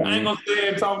 Like, I ain't gonna say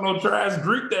and talk no trash.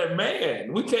 Greek that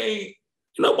man. We can't,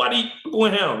 nobody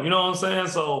with him. You know what I'm saying?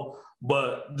 So,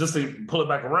 but just to pull it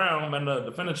back around, man, the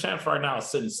defending champs right now is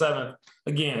sitting 7th.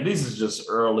 Again, this is just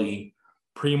early,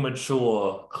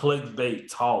 premature clickbait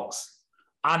talks.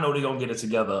 I know they're going to get it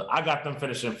together. I got them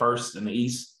finishing 1st in the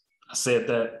East. I said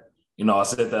that. I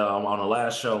said that on the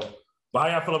last show. But how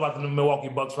y'all feel about the Milwaukee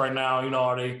Bucks right now?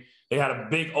 They had a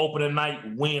big opening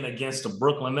night win against the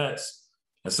Brooklyn Nets.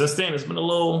 And since then, it's been a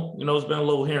little, it's been a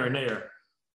little here and there.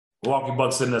 Milwaukee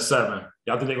Bucks sitting at 7.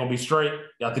 Y'all think they're going to be straight?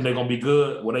 Y'all think they're going to be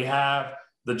good? Will they have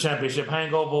the championship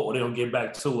hangover or they going to get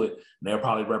back to it? And they'll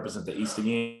probably represent the East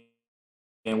again.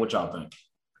 And what y'all think?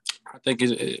 I think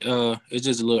it's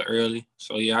just a little early.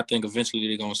 So, yeah, I think eventually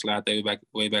they're going to slide their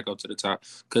way back up to the top.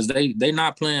 Because they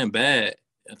not playing bad.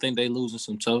 I think they losing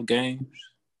some tough games.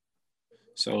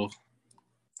 So,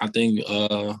 I think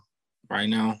right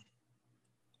now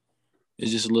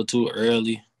it's just a little too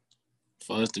early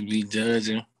for us to be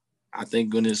judging. I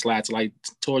think when it slides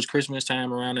towards Christmas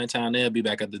time, around that time, they'll be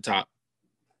back at the top.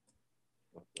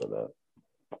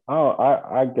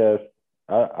 I guess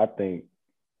I think,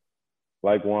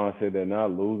 like Juan said, they're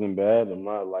not losing bad. They're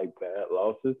not like bad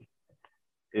losses.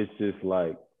 It's just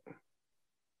like,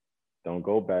 don't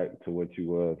go back to what you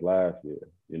was last year,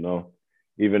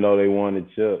 Even though they won the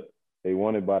chip, they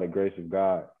won it by the grace of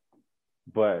God.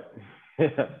 But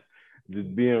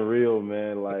just being real,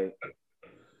 man, like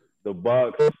the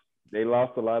Bucks, they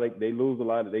used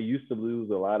to lose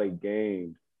a lot of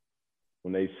games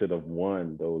when they should have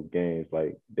won those games.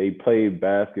 Like they played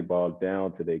basketball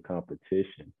down to their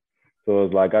competition. So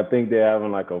it's like, I think they're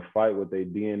having like a fight with their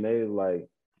DNA. Like,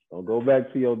 don't go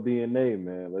back to your DNA,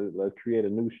 man. Let's create a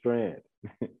new strand.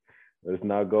 Let's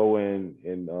not go in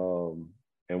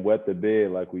and wet the bed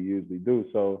like we usually do.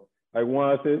 So, like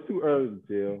Juan said, it's too early to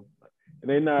tell. And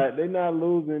they're not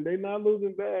losing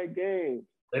bad games.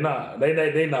 They're not.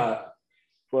 They not.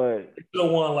 But they still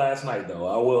won last night, though.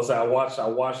 I will say I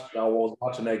was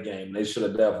watching that game. They should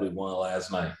have definitely won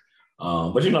last night.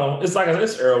 But it's like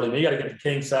it's early. Man. You got to get the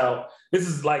kinks out. This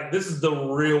is the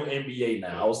real NBA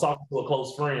now. I was talking to a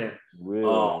close friend.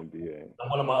 Real NBA.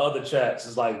 One of my other chats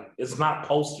is like, it's not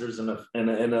posters in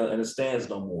the stands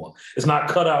no more. It's not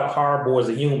cutout cardboards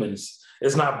of humans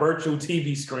It's not virtual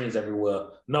TV screens everywhere.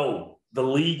 No, the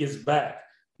league is back.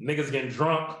 Niggas getting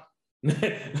drunk.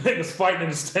 Niggas fighting in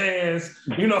the stands.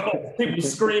 You know, people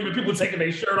screaming, people taking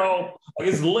their shirt off. Like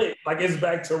it's lit. Like it's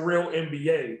back to real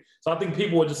NBA. So I think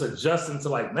people are just adjusting to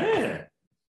like, man,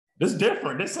 this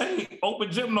different. This ain't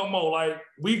open gym no more. Like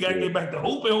we got to get back to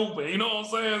hooping. You know what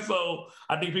I'm saying? So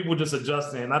I think people just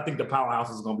adjusting. And I think the powerhouse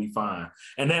is going to be fine.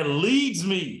 And that leads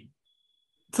me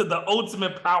to the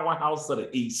ultimate powerhouse of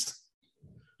the East.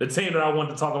 The team that I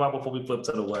wanted to talk about before we flip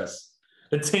to the West.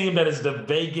 The team that is the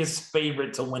Vegas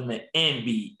favorite to win the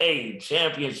NBA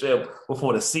championship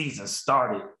before the season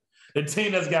started. The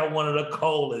team that's got one of the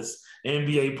coldest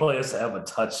NBA players to ever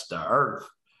touch the earth.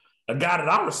 A guy that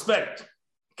I respect,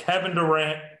 Kevin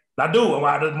Durant. I do.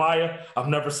 I admire. I've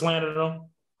never slandered him.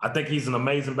 I think he's an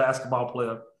amazing basketball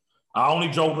player. I only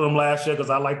joked with him last year because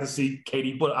I like to see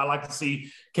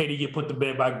KD get put to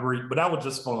bed by Greek, but that was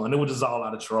just fun. It was just all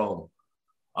out of troll.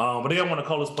 But they got one of the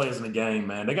coldest players in the game,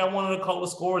 man. They got one of the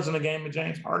coldest scorers in the game with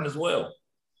James Harden as well.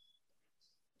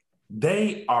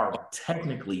 They are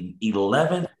technically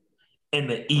 11th in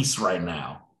the East right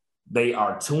now. They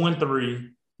are 2-3.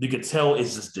 You could tell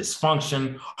it's just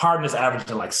dysfunction. Harden is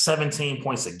averaging like 17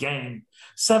 points a game.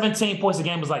 17 points a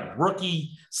game is like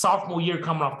rookie, sophomore year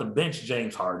coming off the bench,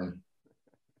 James Harden.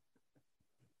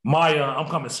 Maya, I'm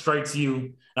coming straight to you.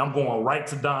 And I'm going right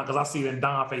to Don because I see it in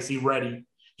Don's face. He ready.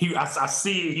 I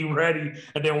see it. He ready.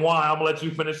 And then why? I'm going to let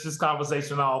you finish this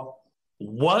conversation off.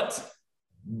 What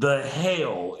the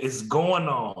hell is going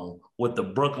on with the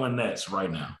Brooklyn Nets right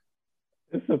now?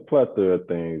 It's a plethora of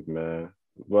things, man.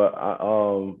 But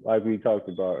like we talked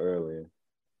about earlier,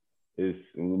 the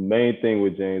main thing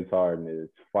with James Harden is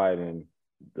fighting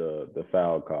the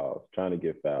foul calls, trying to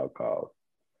get foul calls.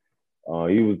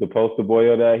 He was the poster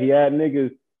boy of that. He had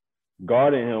niggas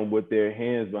guarding him with their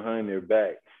hands behind their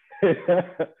back.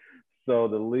 So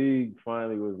the league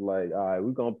finally was like, all right,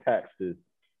 we're going to patch this.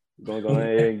 We're going to go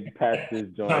ahead and patch this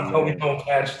joint. We're going to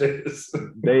patch this.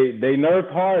 They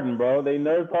nerfed Harden, bro. They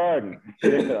nerfed Harden.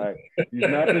 Like, he's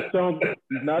not the strongest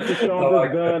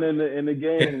gun in the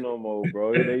game no more,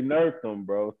 bro. They nerfed him,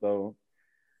 bro. So,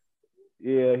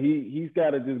 yeah, he's got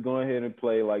to just go ahead and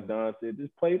play, like Don said,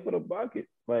 just play for the bucket.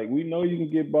 Like, we know you can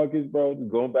get buckets, bro.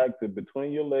 Just going back to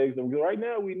between your legs. And right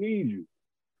now, we need you.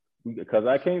 Because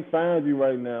I can't find you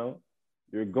right now.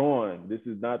 You're gone. This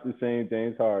is not the same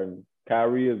James Harden.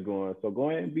 Kyrie is gone. So go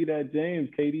ahead and be that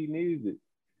James. KD needs it.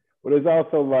 But it's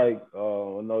also like,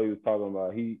 I know he was talking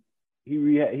about, he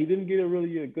didn't get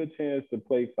a good chance to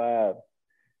play five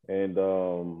and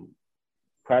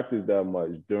practice that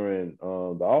much during the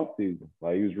offseason.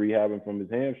 Like he was rehabbing from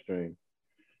his hamstring.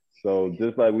 So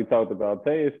just like we talked about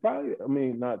Tay, it's probably, I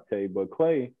mean, not Tay, but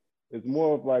Clay, it's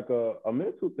more of like a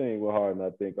mental thing with Harden, I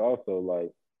think also. Like,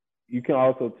 you can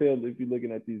also tell if you're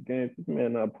looking at these games, this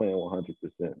man not playing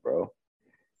 100%, bro.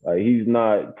 Like, he's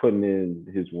not putting in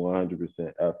his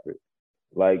 100% effort.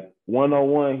 Like,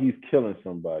 one-on-one, he's killing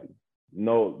somebody.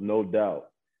 No doubt.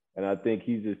 And I think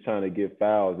he's just trying to get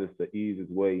fouls just to ease his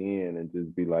way in and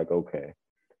just be like, okay.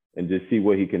 And just see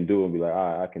what he can do and be like,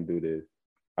 all right, I can do this.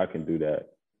 I can do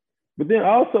that. But then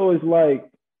also it's like,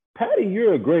 Patty,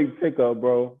 you're a great pickup,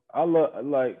 bro. I love,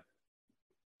 like,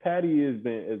 Patty has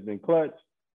been clutch.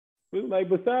 But like,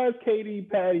 besides KD,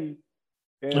 Patty,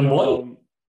 and Blake,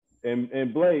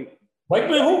 and Blake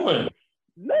been hooping.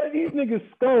 None of these niggas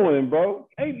scoring, bro.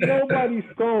 Ain't nobody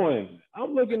scoring. I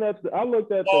looked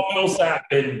at Millsap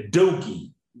and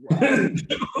Dookie.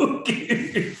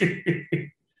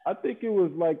 I think it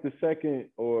was like the second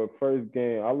or first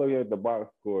game. I look at the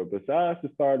box score. Besides the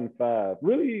starting five,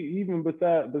 really, even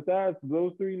besides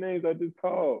those three names I just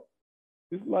called,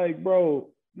 it's like, bro,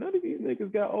 none of these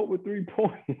niggas got over 3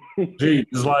 points. Gee,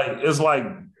 it's like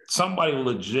somebody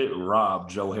legit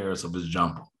robbed Joe Harris of his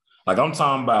jumper. Like, I'm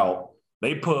talking about,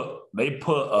 they put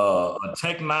a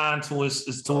Tech 9 to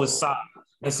his side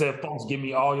and said, folks, give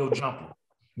me all your jumper.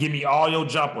 Give me all your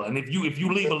jumper. And if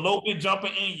you leave a little bit jumper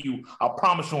in you, I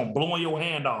promise you I'm blowing your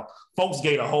hand off. Folks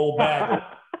gave a whole bag away.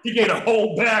 He gave a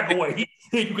whole bag away.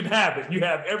 You can have it. You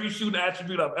have every shooting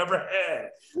attribute I've ever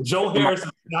had. Joe Harris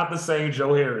is not the same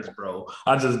Joe Harris, bro.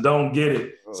 I just don't get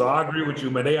it. So I agree with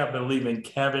you, man. They have been leaving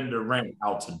Kevin Durant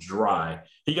out to dry.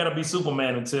 He got to be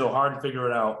Superman until Harden figure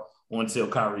it out or until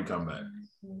Kyrie come back.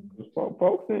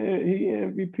 Folks, he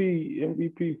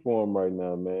MVP form right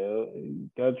now, man. He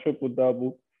got a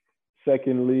triple-double,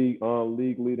 second league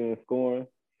leader in scoring.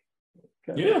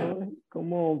 Yeah.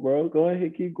 Come on, bro. Go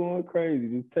ahead, keep going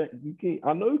crazy.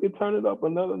 I know you can turn it up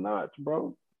another notch,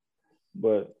 bro.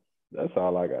 But that's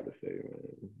all I got to say,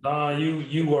 man. Don,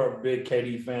 you were a big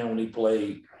KD fan when he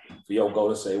played for your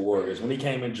Golden State Warriors. When he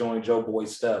came and joined Joe Boy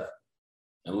Steph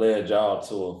and led y'all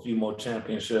to a few more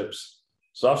championships.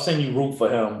 So I've seen you root for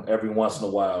him every once in a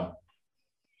while.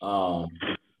 Now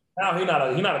he's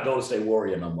not a Golden State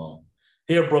Warrior no more.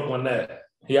 He a Brooklyn Net.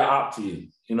 He a op to you.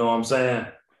 You know what I'm saying?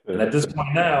 And at this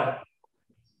point now,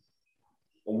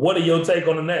 what are your take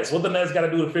on the Nets? What the Nets got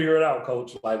to do to figure it out,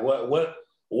 Coach? Like what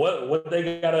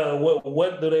they gotta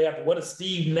what do they have to, what does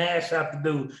Steve Nash have to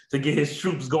do to get his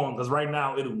troops going? Because right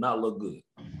now it do not look good.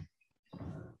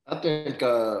 I think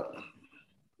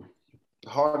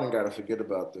Harden got to forget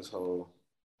about this whole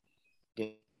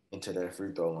getting into that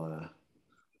free throw line.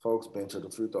 Folks been to the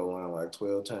free throw line like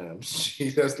 12 times.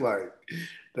 that's like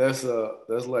an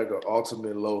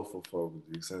ultimate low for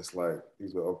folks since like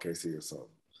he's with OKC or something.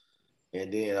 And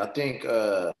then I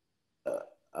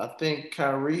think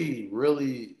Kyrie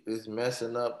really is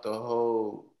messing up the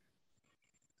whole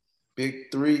big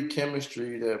three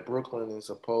chemistry that Brooklyn is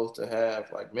supposed to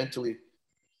have. Like mentally,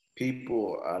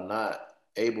 people are not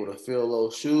able to fill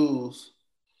those shoes,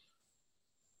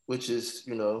 which is,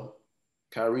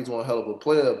 Kyrie's one hell of a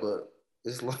player, but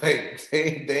it's like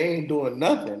they ain't doing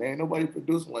nothing. Ain't nobody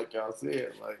producing like y'all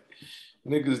said. Like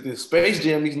niggas did Space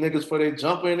Jam these niggas for they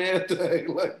jump in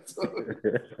everything. Like so,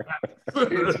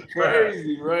 it's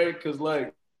crazy, right? Because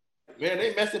like, man,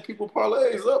 they messing people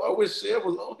parlays up. I wish Cher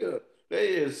was on here. They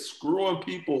is screwing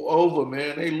people over,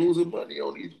 man. They losing money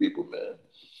on these people, man.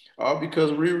 All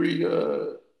because Riri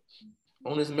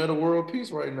on this Meta World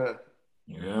Peace right now.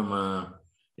 Yeah, man.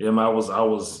 Yeah, man. I was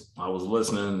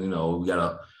listening.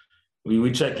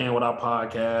 We check in with our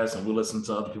podcast and we listen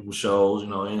to other people's shows.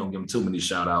 Ain't gonna give them too many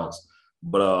shout outs.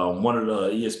 But one of the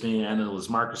ESPN analysts,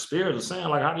 Marcus Spears, was saying,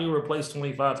 like, how do you replace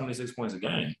 25, 26 points a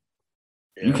game?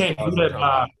 Yeah, you can't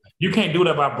do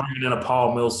that by bringing in a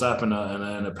Paul Millsap and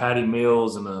a Patty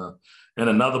Mills and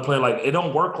another player. Like, it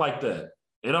don't work like that.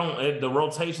 The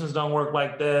rotations don't work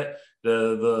like that.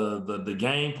 The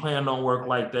game plan don't work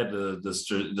like that.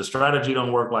 The strategy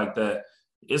don't work like that.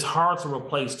 It's hard to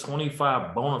replace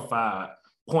 25 bona fide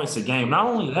points a game. Not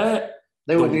only that,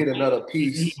 they would need another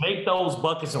piece. He make those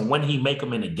buckets and when he make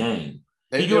them in a game.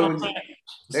 They would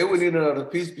need another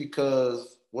piece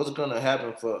because what's going to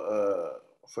happen for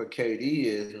KD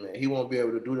is, man, he won't be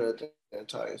able to do that the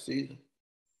entire season.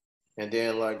 And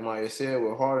then, like Maya said,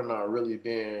 with Harden not really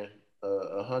being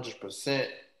 100%,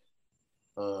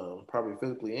 probably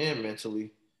physically and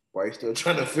mentally, while he's still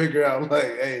trying to figure out,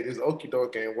 like, hey, this okie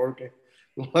doke ain't working.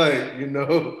 Like,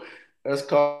 that's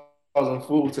causing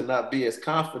Fool to not be as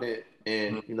confident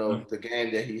in, the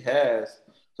game that he has.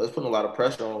 So it's putting a lot of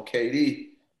pressure on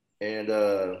KD. And,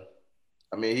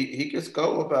 he can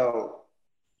score about,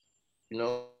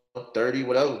 30,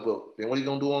 whatever. But then what are you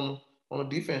going to do on the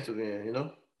defensive end,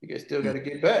 He still got to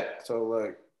get back. So,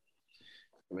 like,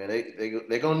 man,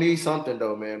 they going to need something,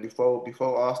 though, man, before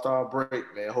All-Star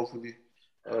break, man. Hopefully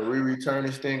Riri turn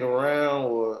this thing around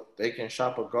or they can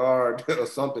shop a guard or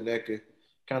something that could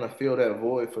kind of fill that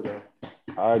void for them.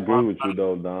 I agree with you,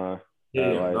 though, Don.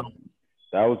 Yeah,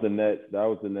 that was the net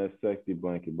safety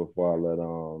blanket before I let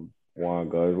Juan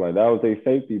go. It's like that was their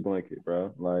safety blanket,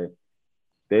 bro. Like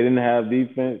they didn't have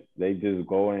defense, they just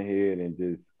go in here and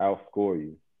just outscore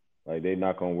you. Like they're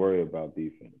not gonna worry about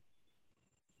defense.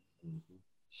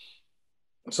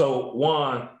 So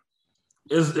Juan,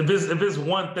 if it's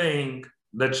one thing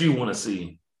that you want to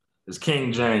see is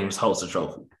King James host a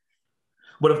trophy.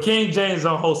 But if King James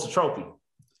don't host a trophy,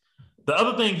 the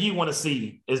other thing you want to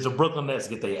see is the Brooklyn Nets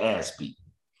get their ass beat.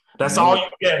 That's all you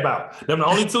care about. Them the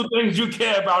only two things you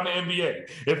care about in the NBA.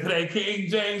 If it ain't King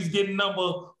James getting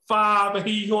number 5 and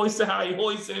he hoisting how he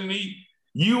hoisting,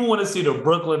 you want to see the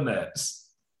Brooklyn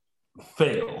Nets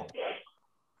fail.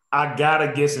 I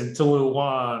gotta get into it,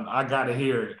 Juan. I gotta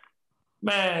hear it.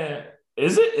 Man,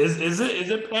 is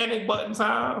it panic button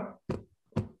time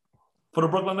for the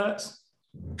Brooklyn Nets?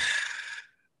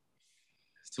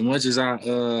 As much as I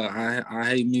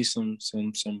hate me some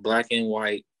black and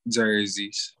white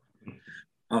jerseys,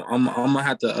 I'm gonna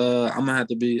have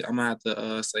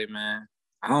to say, man,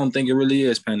 I don't think it really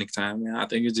is panic time, man. I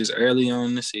think it's just early on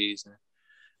in the season.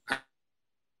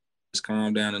 Just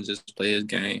calm down and just play his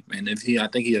game, and I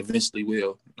think he eventually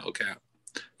will, no cap.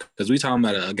 Because we talking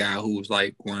about a guy who's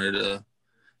like one of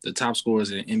the top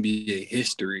scorers in NBA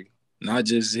history. Not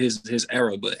just his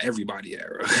era, but everybody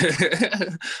era.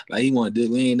 Like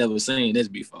we ain't never seen this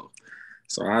before.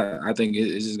 So I think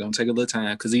it's just gonna take a little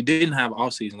time because he didn't have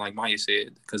off season, like Maya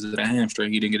said, because of the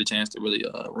hamstring. He didn't get a chance to really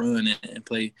run and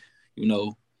play,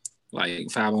 like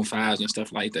 5-on-5s and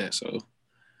stuff like that. So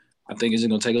I think it's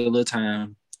just gonna take a little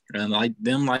time. And like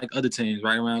other teams,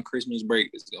 right around Christmas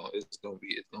break, it's gonna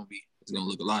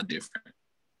look a lot different.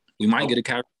 We might get a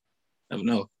Kyrie. Never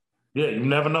know. Yeah, you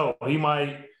never know.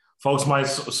 Folks might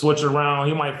switch around.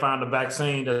 He might find a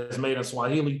vaccine that's made in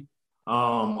Swahili,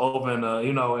 over in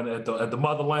at the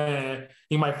motherland.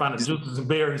 He might find the juices and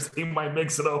berries. He might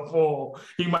mix it up for him.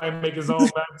 He might make his own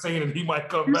vaccine, and he might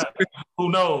come back.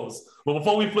 Who knows? But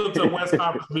before we flip to the West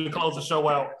Conference, we close the show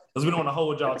out because we don't want to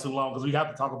hold y'all too long because we have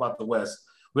to talk about the West.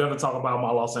 We have to talk about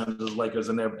my Los Angeles Lakers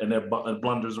and their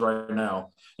blunders right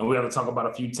now, and we have to talk about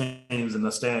a few teams in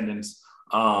the standings.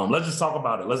 Let's just talk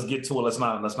about it. Let's get to it. Let's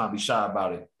not be shy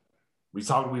about it. We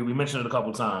mentioned it a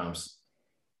couple times.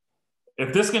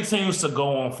 If this continues to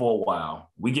go on for a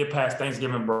while, we get past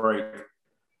Thanksgiving break,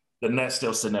 the Nets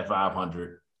still sitting at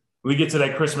 500. We get to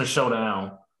that Christmas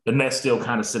showdown, the Nets still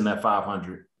kind of sitting at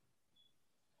 500.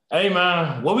 Hey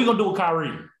man, what we gonna do with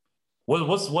Kyrie?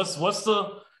 What's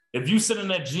the if you sit in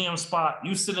that GM spot,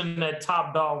 you sit in that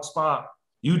top dog spot,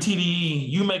 you TDE,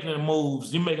 you making the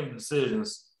moves, you making the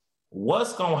decisions.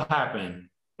 What's gonna happen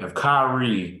if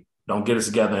Kyrie don't get us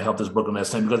together and help this Brooklyn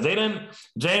Nets team? Because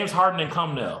James Harden didn't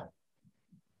come there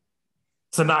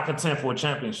to not contend for a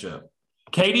championship.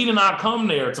 KD did not come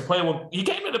there to play with, he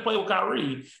came there to play with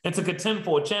Kyrie and to contend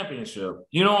for a championship.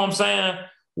 You know what I'm saying?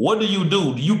 What do?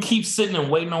 Do you keep sitting and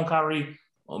waiting on Kyrie?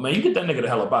 Oh man, you get that nigga the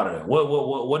hell up out of there.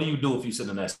 What do you do if you sit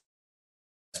in that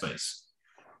space?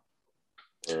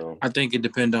 I think it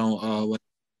depends on what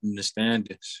the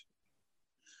standings.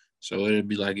 So it'd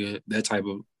be like that type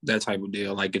of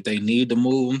deal. Like if they need to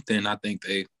move, then I think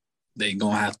they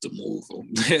gonna have to move them.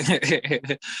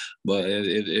 But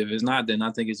if it's not, then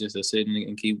I think it's just a sitting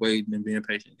and keep waiting and being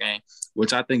patient game,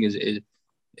 which I think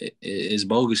is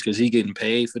bogus because he's getting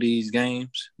paid for these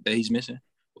games that he's missing,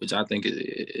 which I think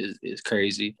is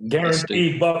crazy.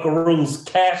 Guaranteed Buckaroos,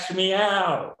 cash me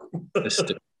out.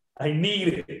 I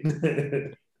need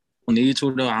it. Need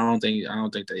to though. I don't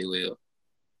think they will.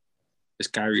 It's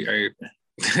Kyrie Irving.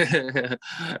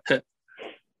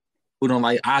 Who don't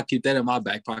like? I'll keep that in my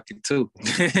back pocket too.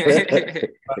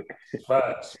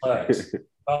 Facts. Fellas,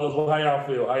 how y'all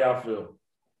feel?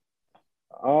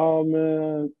 Oh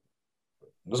man.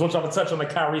 Just want y'all to touch on the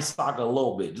Kyrie saga a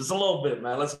little bit. Just a little bit,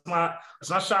 man. Let's not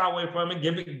shy away from it.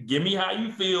 Give me how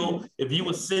you feel if you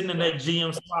were sitting in that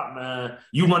GM spot, man.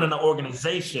 You running an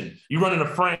organization. You running a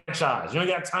franchise. You ain't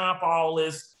got time for all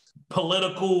this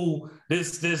political,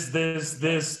 this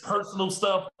personal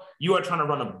stuff. You are trying to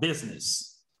run a business.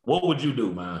 What would you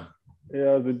do, man?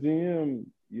 Yeah, as a GM,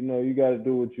 you got to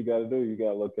do what you got to do. You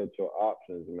got to look at your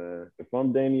options, man. If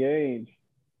I'm Danny Ainge,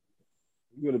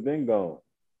 you would have been gone.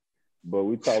 But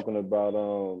we talking about,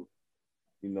 GM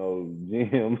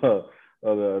of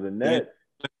the Nets.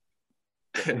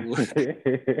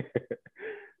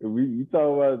 We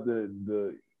talk about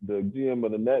the GM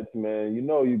of the Nets, man. You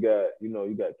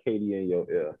got Katie in your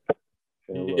ear.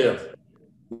 Yeah.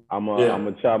 I'm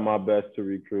gonna try my best to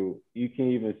recruit. You can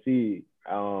even see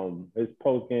his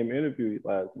post-game interview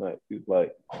last night. He was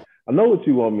like, "I know what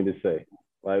you want me to say.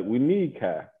 Like, we need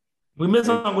Kai. We miss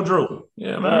Uncle Drew.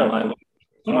 Yeah, man. Like,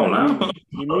 come on now.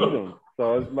 We need him."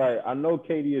 So it's like, I know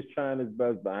KD is trying his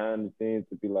best behind the scenes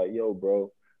to be like, "Yo,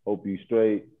 bro, hope you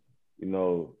straight.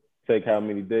 Take how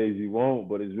many days you want."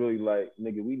 But it's really like,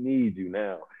 nigga, we need you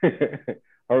now.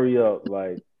 Hurry up.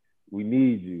 Like, we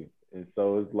need you. And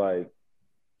so it's like,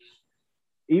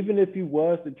 even if you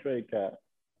was to trade Cap,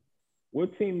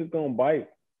 what team is going to bite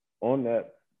on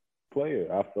that player?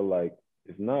 I feel like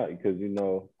it's not because,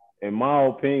 in my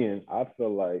opinion, I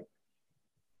feel like,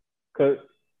 because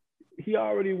he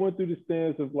already went through the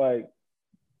stance of like,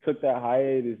 took that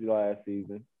hiatus last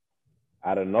season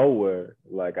out of nowhere.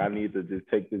 Like, I need to just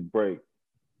take this break.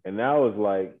 And now it's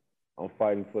like, I'm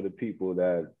fighting for the people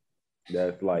that's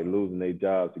like losing their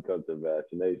jobs because of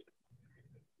vaccination.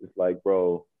 It's like,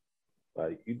 bro,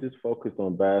 like, you just focus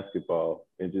on basketball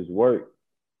and just work.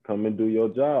 Come and do your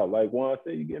job. Like Juan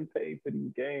said, you're getting paid for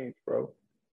these games, bro.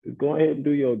 Just go ahead and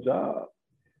do your job.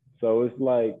 So it's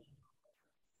like,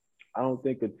 I don't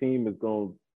think a team is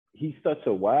going – he's such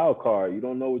a wild card. You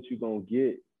don't know what you're going to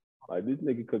get. Like, this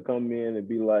nigga could come in and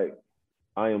be like,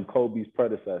 I am Kobe's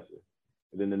predecessor.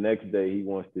 And then the next day he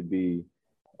wants to be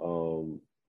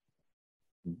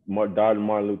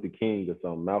Martin Luther King or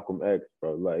something, Malcolm X,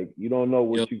 bro. Like, you don't know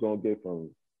what you're going to get from him.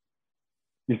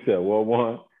 You said, well,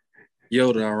 Juan?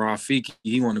 Yo, the Rafiki,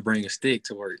 he want to bring a stick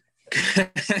to work.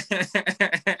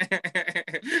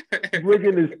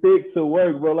 Bringing the stick to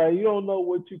work, bro. Like, you don't know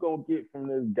what you're going to get from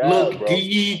this guy, Look bro.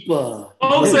 deeper.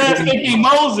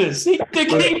 Moses. He think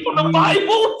he from the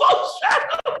Bible.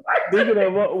 Thinking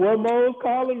of what Moses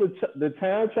call him, the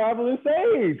time traveling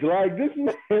sage. Like, this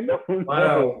man don't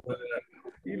know.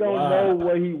 You don't know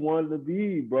what he wanted to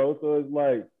be, bro. So it's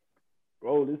like,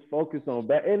 bro, this focus on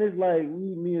back. And it's like,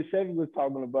 me and Chevy was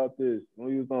talking about this when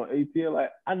we was on ATL.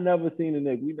 Like, we never seen a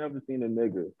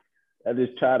nigga that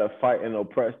just try to fight and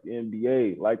oppress the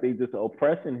NBA. Like, they just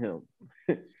oppressing him.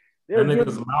 That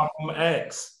nigga's Malcolm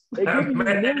X. They giving you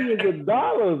millions of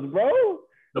dollars, bro.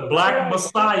 The Black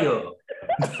Messiah.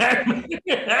 I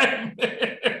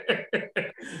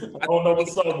don't know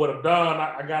what's up with him, Don.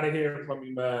 I gotta hear it from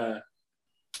you, man.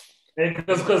 And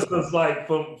because like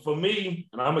for me,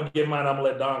 and I'm gonna get mine. I'm gonna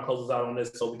let Don close us out on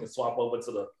this so we can swap over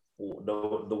to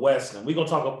the West, and we're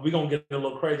gonna get a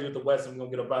little crazy with the West, and we're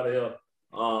gonna get up out of here.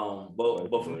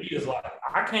 But for me, it's like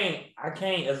I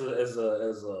can't as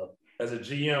a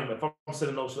GM, if I'm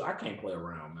sitting those shoes, I can't play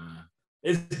around, man.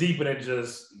 It's deeper than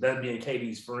just that being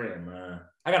KD's friend, man.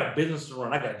 I got a business to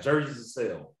run. I got jerseys to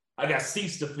sell. I got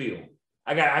seats to fill.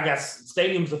 I got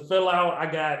stadiums to fill out. I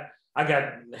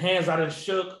got hands I done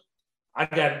shook. I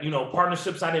got,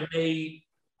 partnerships I done made.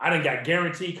 I done got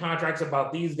guaranteed contracts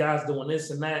about these guys doing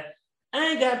this and that. I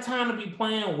ain't got time to be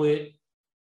playing with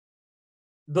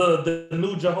the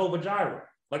new Jehovah Jireh.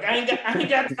 Like I ain't got time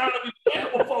to be playing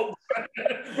with folks.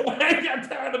 I ain't got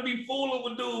time to be fooling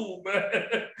with dude,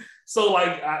 man. So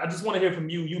like I just want to hear from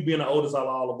you. You being the oldest out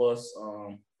of all of us,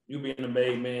 you being the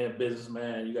made man,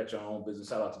 businessman, you got your own business.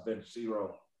 Shout out to Venture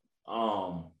Zero.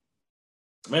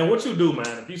 Man, what you do,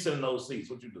 man? If you sit in those seats,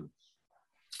 what you do?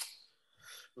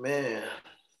 Man,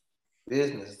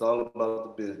 business. It's all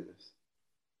about the business.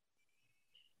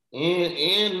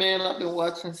 And man, I've been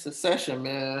watching Succession,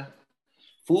 man.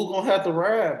 Fool gonna have to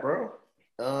ride, bro.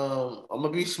 I'm gonna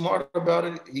be smart about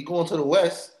it. He going to the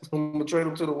West. I'm gonna trade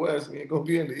him to the West. He ain't gonna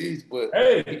be in the East, but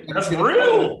hey, that's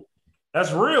real.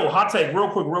 That's real. Hot take, real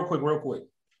quick.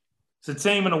 It's a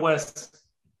team in the West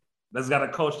that's got a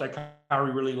coach that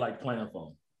Kyrie really like playing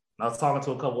for. And I was talking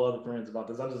to a couple other friends about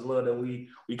this. I just love that we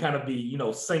kind of be,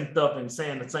 synced up and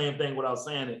saying the same thing without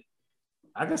saying it.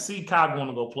 I can see Kyle going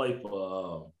to go play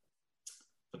for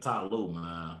Ty Lue,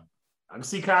 man. I can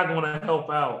see Kai going to help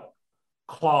out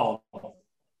Claude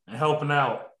and helping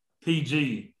out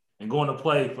PG and going to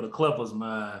play for the Clippers,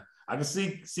 man. I can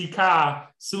see Kai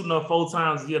suiting up 4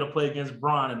 times a year to play against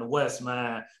Bron in the West,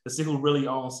 man, to see who really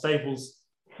owns Staples.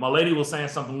 My lady was saying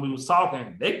something when we was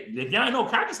talking. If y'all ain't know,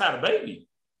 Kai just had a baby.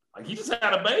 Like, he just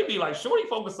had a baby. Like, Shorty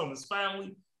focused on his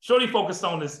family. Shorty focused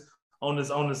on his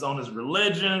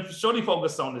religion. Shorty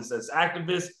focused on this as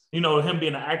activist, him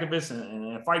being an activist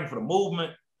and fighting for the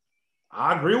movement.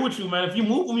 I agree with you, man. If you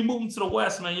move him to the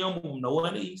West, man, you don't move him nowhere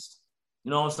in the East.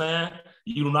 You know what I'm saying?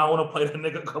 You do not want to play that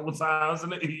nigga a couple times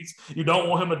in the East. You don't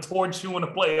want him to torch you in the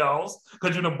playoffs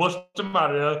because you're gonna bush him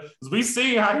out of there. Because we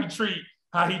see how he treated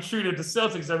the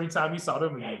Celtics every time he saw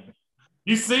them again.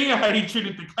 You see how he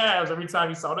treated the Cavs every time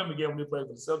he saw them again when they played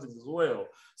for the Celtics as well.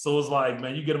 So it's like,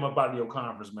 man, you get him up out of your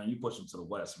conference, man. You push him to the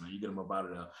West, man. You get him up out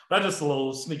of there. That's just a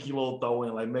little sneaky little throw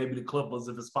in, like maybe the Clippers,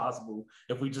 if it's possible,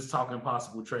 if we just talking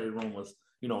possible trade rumors,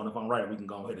 and if I'm right, we can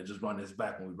go ahead and just run this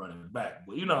back when we run it back.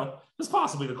 But, it's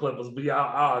possibly the Clippers. But, yeah,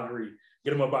 I'll agree.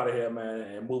 Get him up out of here, man,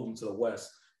 and move him to the West.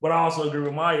 But I also agree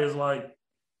with Maya. It's like,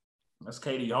 that's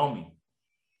KD homie.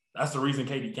 That's the reason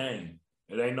KD came.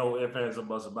 It ain't no ifs, ands, or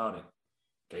buts about it.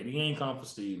 KD ain't come for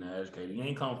Steve Nash. KD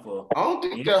ain't come for. I don't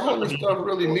think that homie stuff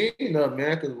really mean enough,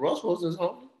 man, because Russ was his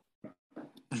homie.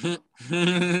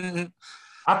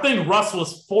 I think Russ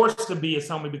was forced to be his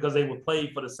homie because they were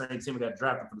played for the same team and got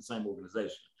drafted for the same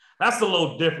organization. That's a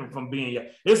little different from being.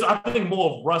 I think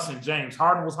more of Russ and James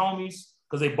Harden was homies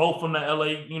because they both from the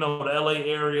LA, the LA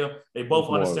area. They both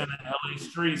understand the LA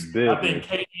streets. I think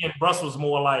KD and Russ was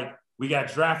more like, we got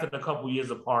drafted a couple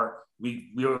years apart.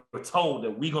 We were told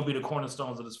that we're going to be the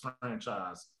cornerstones of this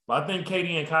franchise. But I think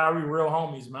KD and Kyrie real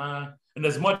homies, man. And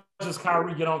as much as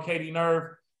Kyrie get on KD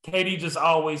nerve, KD just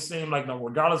always seemed like,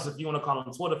 regardless if you want to call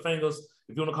him Twitter fingers,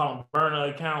 if you want to call him burner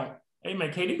account, hey,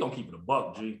 man, KD going to keep it a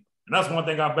buck, G. And that's one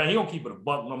thing I bet. He going to keep it a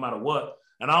buck no matter what.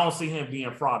 And I don't see him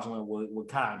being fraudulent with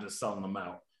Kai just selling them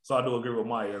out. So I do agree with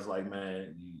Maya. It's like,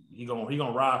 man, he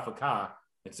gonna ride for Kai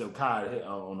until Kai hit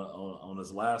on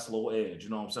his last little edge.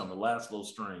 You know what I'm saying? The last little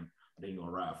string. Then you're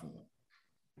gonna ride for him.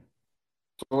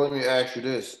 So let me ask you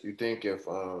this: you think if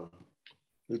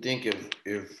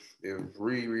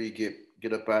Riri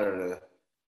get up out of there,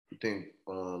 you think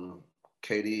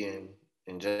KD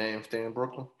and James stay in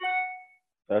Brooklyn?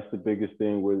 That's the biggest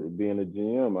thing with being a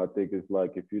GM. I think it's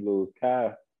like if you lose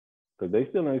Kai, because they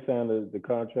still ain't signed the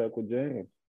contract with James.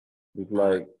 It's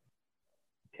like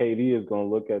KD is gonna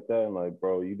look at that and like,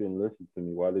 bro, you didn't listen to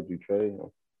me. Why did you trade him?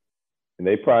 And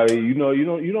they probably, you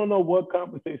don't know what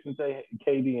conversations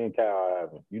KD and Kyle are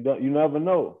having. You never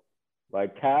know.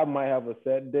 Like Kyle might have a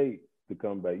set date to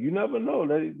come back. You never know.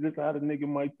 That's how the nigga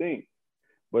might think.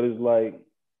 But it's like,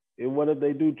 what if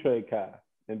they do trade Kai?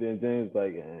 And then James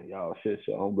like, y'all shit,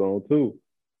 I'm going too.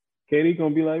 KD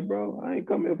gonna be like, bro, I ain't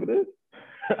come here for this.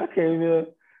 I came here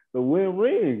to win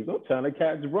rings. I'm trying to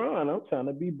catch Bron. I'm trying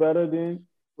to be better than.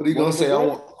 What are you gonna say? I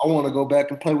want to go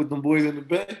back and play with them boys in the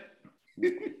Bay.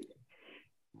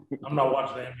 I'm not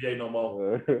watching the NBA no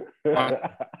more.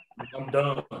 I'm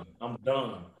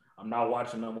done. I'm not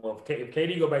watching no more. If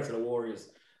KD go back to the Warriors,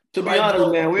 to be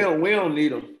honest, man, we don't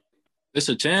need him. It's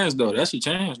a chance though. That's a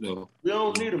chance though. We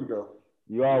don't need him though.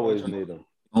 You always need him.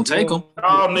 Don't take him.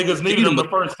 Y'all niggas needed him the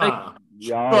first time.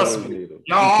 Trust me.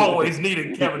 Y'all always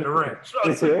needed Kevin Durant.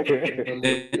 Trust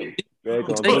me.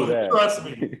 Trust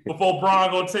me. Before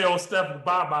Bron gonna tell Steph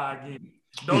bye-bye again.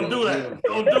 Don't do that.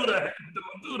 Don't do that.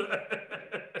 Don't do that.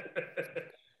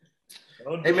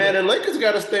 Hey man, the Lakers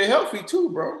gotta stay healthy too,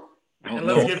 bro. And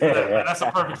let's get to that, man. That's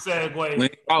a perfect segue.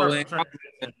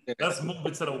 Let's move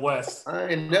it to the West. I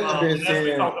ain't never been saying. As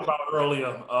we talked about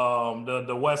earlier,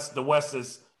 the West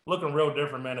is looking real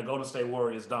different, man. The Golden State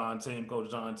Warriors,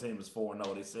 Coach Don team is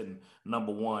 4-0. They're sitting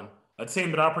number 1. A team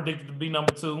that I predicted to be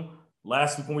number 2.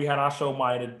 Last week when we had our show,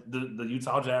 Maya, the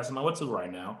Utah Jazz are number 2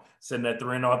 right now, sitting at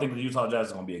 3-0. I think the Utah Jazz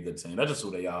is going to be a good team. That's just who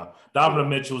they are. Donovan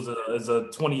Mitchell is a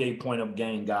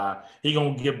 28-point-a-game guy. He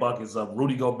going to get buckets up.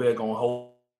 Rudy Gobert going to hold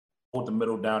the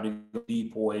middle down to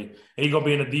D-Poy. He's going to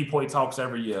be in the D-Poy talks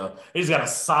every year. He's got a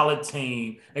solid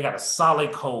team. They got a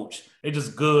solid coach. They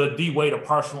just good. D-Wade, a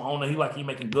partial owner. He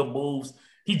making good moves.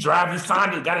 He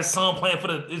signed it, got his son playing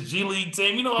for his G League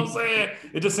team. You know what I'm saying?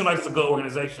 It just seems like it's a good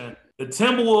organization. The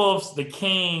Timberwolves, the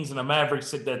Kings, and the Mavericks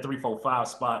sit that 3, 4, 5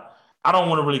 spot. I don't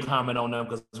want to really comment on them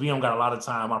because we don't got a lot of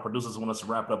time. Our producers want us to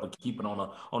wrap it up and keep it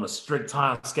on a strict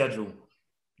time schedule.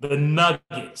 The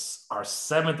Nuggets are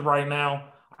 7th right now.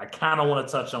 I kind of want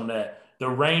to touch on that. The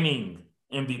reigning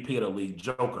MVP of the league,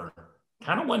 Joker,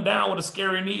 kind of went down with a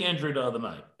scary knee injury the other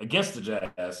night against the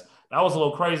Jazz. That was a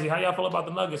little crazy. How y'all feel about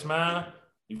the Nuggets, man?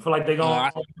 You feel like they're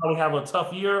going to probably have a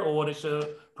tough year, or they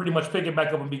should pretty much pick it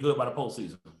back up and be good by the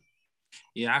postseason?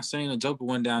 Yeah, I seen the Joker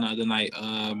went down the other night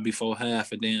before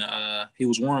half, and then he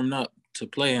was warming up to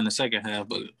play in the second half,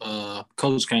 but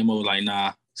coach came over like,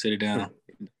 nah, sit it down.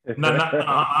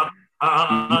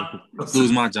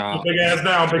 Lose my job. Big ass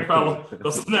down, big fella. Go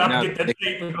snap, get that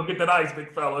tape and go get that ice,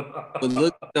 big fella. But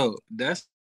look, though, that's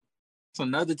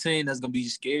another team that's gonna be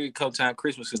scary come time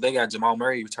Christmas because they got Jamal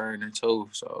Murray returning too.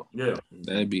 So yeah,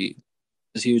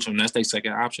 it's huge. And that's their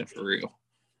second option for real.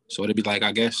 So it'd be like,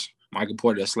 I guess Michael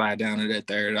Porter slide down to that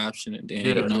third option, and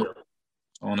then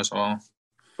on its own.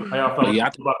 How y'all feeling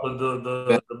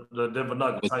about the Denver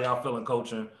Nuggets? How y'all feeling,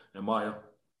 coaching and Maya?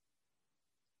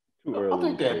 Too early. I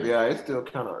think that it's still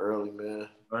kind of early, man.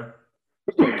 Right.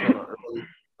 Still kind of early.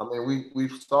 I mean, we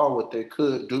saw what they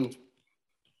could do.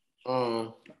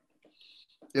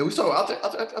 Yeah, we saw.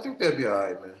 I think they'll be all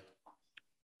right, man.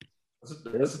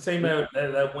 It's a team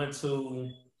that went to.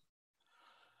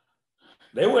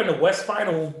 They were in the West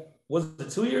Final. Was it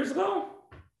 2 years ago?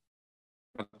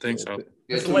 I think so.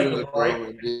 It's the Lakers,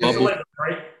 right? It's the Lakers,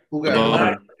 right? Who got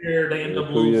last year? They ended up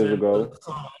losing 2 years ago.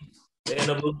 They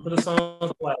ended up losing to the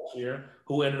Suns last year,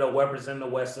 who ended up representing the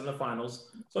West in the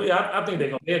finals. So yeah, I think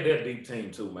they're a deep team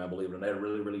too, man. Believe it or not, they're a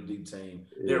really, really deep team.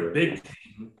 They're a big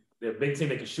team. They're a big team.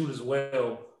 They can shoot as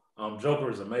well. Joker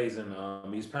is amazing.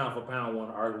 He's pound for pound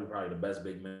arguably probably the best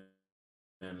big man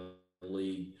in the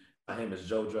league. Him is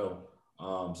JoJo.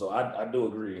 So I do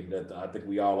agree that I think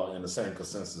we all are in the same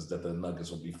consensus that the Nuggets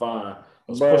will be fine.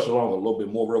 Let's push along a little bit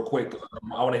more real quick.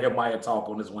 I want to hear Maya talk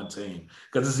on this one team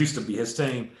because this used to be his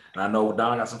team, and I know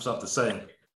Don got some stuff to say.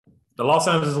 The Los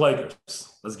Angeles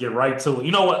Lakers. Let's get right to it.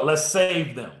 You know what? Let's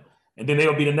save them, and then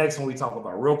they'll be the next one we talk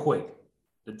about real quick.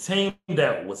 The team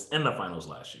that was in the finals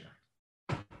last year.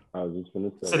 I was just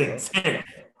going to say sitting 10th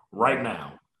right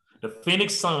now. The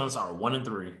Phoenix Suns are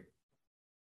 1-3.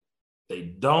 They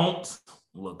don't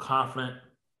look confident.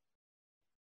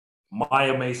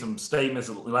 Maya made some statements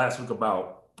last week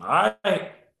about, all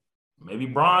right, maybe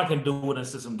Bron can do it and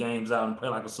sit some games out and play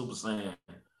like a Super Saiyan.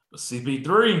 But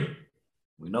CP3,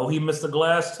 we know he missed the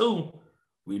glass too.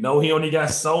 We know he only got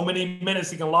so many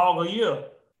minutes he can log a year.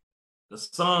 The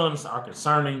Suns are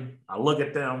concerning. I look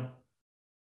at them,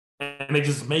 and they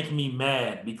just make me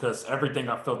mad because everything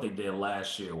I felt they did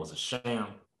last year was a sham.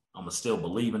 I'm going to still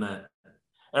believe in that.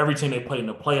 Every team they played in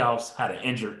the playoffs had an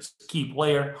injured key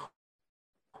player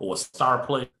or a star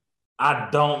player. I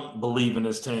don't believe in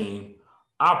this team.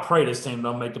 I pray this team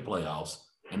don't make the playoffs.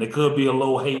 And it could be a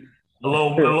little hate, a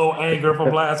little anger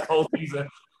from last postseason.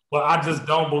 Well, I just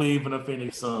don't believe in the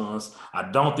Phoenix Suns. I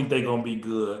don't think they're gonna be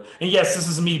good. And yes, this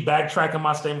is me backtracking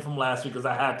my statement from last week because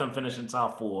I had them finishing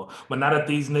top 4. But now that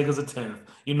these niggas are 10th,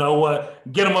 you know what?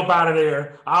 Get them up out of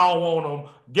there. I don't want them.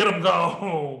 Get them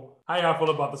gone. How y'all feel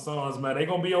about the Suns, man? They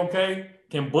gonna be okay?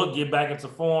 Can Book get back into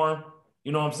form?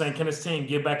 You know what I'm saying? Can his team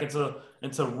get back into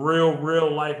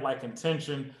real life like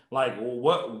contention? Like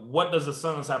what does the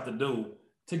Suns have to do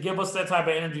to give us that type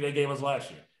of energy they gave us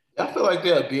last year? I feel like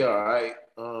they'll be all right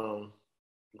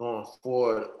going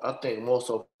forward. I think more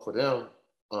so for them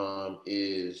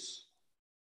is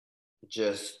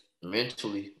just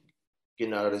mentally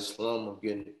getting out of this slum of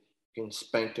getting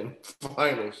spanked in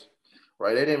finals.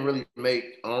 Right? They didn't really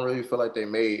I don't really feel like they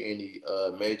made any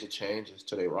major changes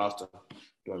to their roster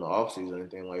during the offseason or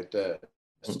anything like that.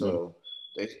 Mm-hmm. So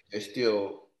they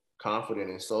still confident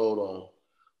and sold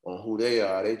on who they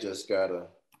are. They just gotta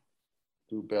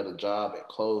do a better job at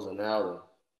closing out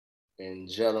and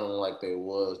gelling like they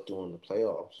was during the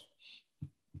playoffs.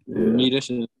 Yeah. For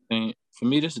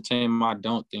me, this is a team I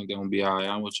don't think they're gonna be all right.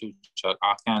 I'm with you, Chuck.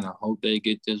 I kind of hope they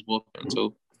get this whooping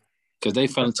too, because they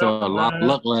fell into a lot of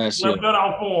luck last year. Get that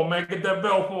out for them, man. Get that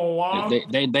belt for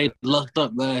them. They lucked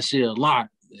up last year a lot.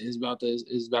 It's about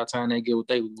time they get what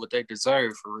they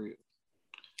deserve for real.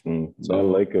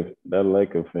 So that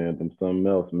Laker fandom, something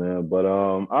else, man. But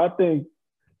I think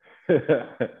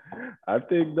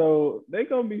though they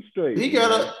gonna be straight. You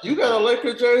got a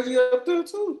Laker jersey up there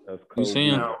too. That's Kobe. You see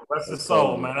him? That's his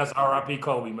soul, man. That's R.I.P.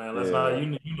 Kobe, man. That's not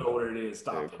you know what it is.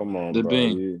 Stop it. Come on, the bro.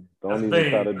 Bing. Don't even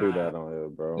try to do that on here,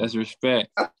 bro. That's respect.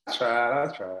 I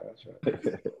tried.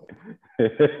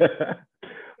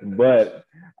 But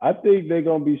I think they're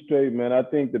gonna be straight, man. I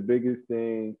think the biggest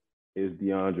thing is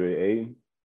DeAndre Ayton.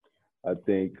 I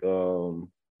think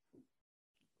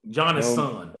Giannis'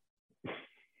 son.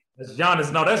 That's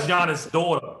Giannis. No, that's Giannis'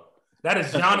 daughter. That is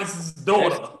Giannis'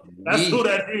 daughter. That's who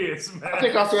that is, man. I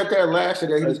think I said that last year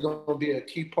that he was going to be a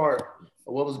key part of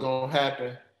what was going to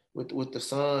happen with the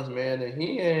Suns, man. And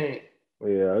he ain't.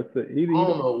 Yeah, I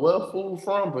don't know where fool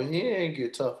from, but he ain't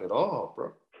get tough at all,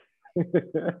 bro. His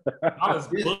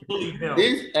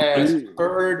ass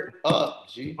spurred up,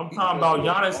 G. I'm talking about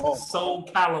Giannis' soul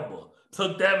caliber.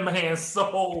 Took that man's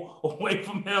soul away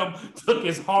from him, took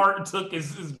his heart, took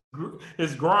his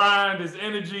grind, his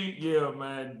energy. Yeah,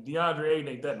 man. DeAndre Ayton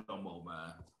ain't that no more,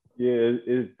 man. Yeah,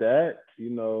 it's that, you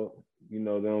know,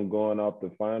 them going off the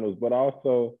finals, but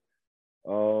also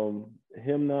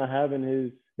him not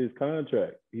having his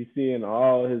contract. He's seeing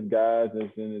all his guys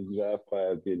that's in his draft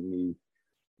class getting these,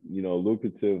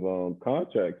 lucrative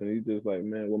contracts. And he's just like,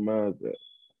 man, what mine's that?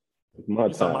 It's my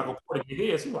time. Saw Michael Porter get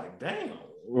his. He's like, damn.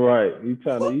 Right. He's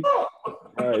like,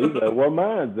 what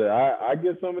mine's that? I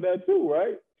get some of that too,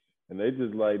 right? And they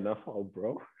just like, no,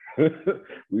 bro.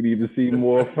 We need to see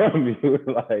more from you.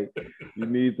 Like, you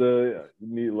need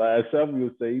last summer you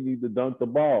would say you need to dunk the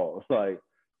ball. It's like,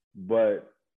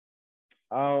 but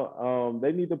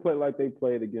they need to play like they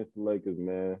played against the Lakers,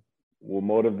 man, with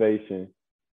motivation.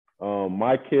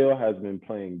 Mike Hill has been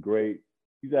playing great.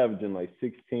 He's averaging like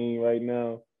 16 right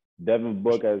now. Devin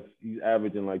Book he's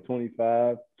averaging like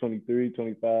 25, 23,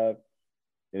 25.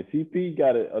 And CP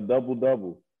got a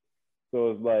double-double.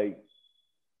 So it's like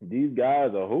these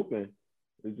guys are hooping.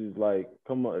 It's just like,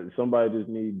 come on, somebody just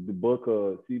need the Book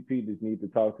or CP just need to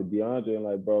talk to DeAndre and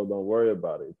like, bro, don't worry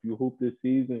about it. If you hoop this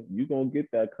season, you're going to get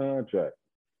that contract.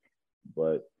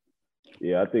 But,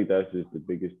 yeah, I think that's just the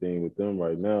biggest thing with them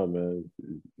right now, man,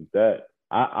 is that.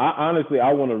 I honestly,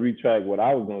 I want to retract what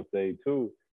I was going to say,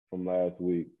 too, from last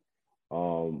week.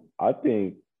 I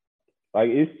think, like,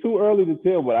 it's too early to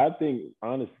tell, but I think,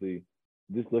 honestly,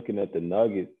 just looking at the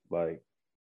Nuggets, like,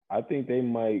 I think they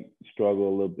might struggle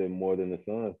a little bit more than the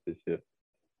Suns this year.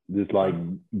 Just, like,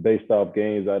 based off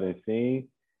games I didn't see.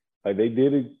 Like, they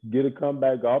did get a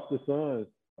comeback off the Suns.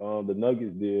 The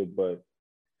Nuggets did, but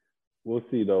we'll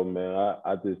see, though, man.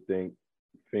 I just think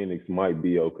Phoenix might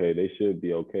be okay. They should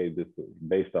be okay just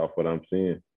based off what I'm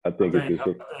seeing. I think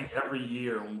every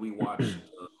year when we watch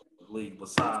league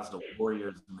besides the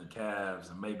Warriors and the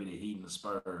Cavs and maybe the Heat and the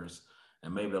Spurs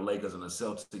and maybe the Lakers and the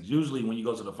Celtics. Usually when you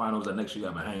go to the finals, that next year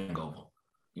you have a hangover.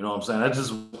 You know what I'm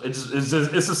saying?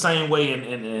 It's the same way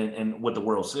in with the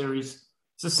World Series.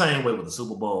 It's the same way with the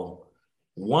Super Bowl.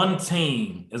 One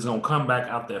team is gonna come back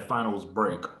out their finals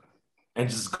break and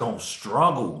just gonna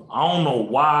struggle. I don't know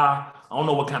why. I don't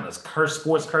know what kind of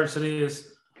sports curse it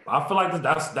is. I feel like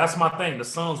that's my thing. The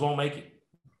Suns won't make it.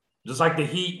 Just like the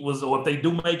Heat was, or if they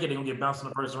do make it, they're going to get bounced in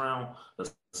the first round.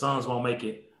 The Suns won't make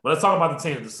it. But let's talk about the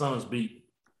team that the Suns beat.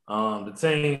 The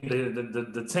team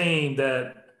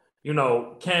that,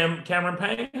 Cameron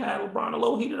Payne had LeBron a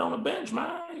little heated on the bench,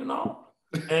 man,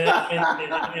 And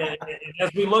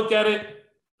as we look at it,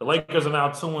 the Lakers are now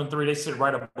 2-3. They sit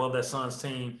right above that Suns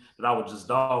team that I was just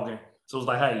dogging. So it's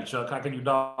like, hey, Chuck, how can you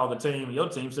dog a team? Your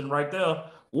team sitting right there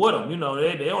with them. You know,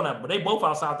 they don't have, but they both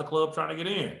outside the club trying to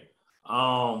get in.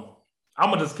 I'm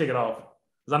gonna just kick it off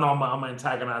because I know I'm gonna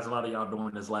antagonize a lot of y'all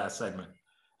during this last segment.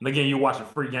 And again, you're watching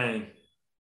Free Game.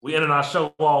 We ended our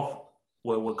show off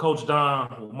with Coach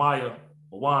Don, with Maya,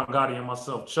 with Juan Gotti, and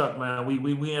myself, Chuck. Man,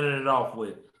 we ended it off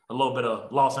with a little bit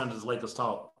of Los Angeles Lakers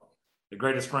talk. The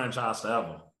greatest franchise to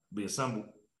ever be assembled.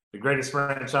 The greatest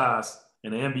franchise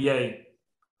in the NBA.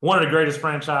 One of the greatest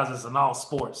franchises in all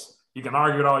sports. You can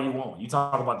argue it all you want. You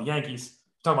talk about the Yankees,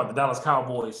 you talk about the Dallas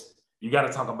Cowboys. You got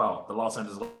to talk about the Los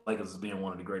Angeles Lakers as being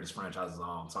one of the greatest franchises of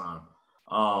all time.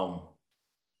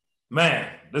 Man,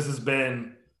 this has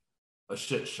been a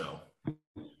shit show.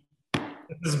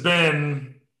 This has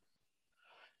been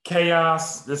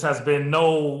chaos. It has been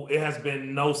no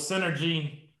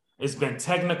synergy. It's been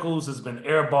technicals. It's been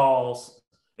air balls.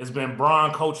 It's been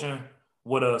Bron coaching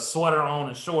with a sweater on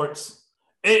and shorts.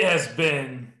 It has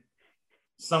been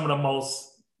some of the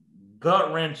most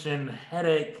gut-wrenching,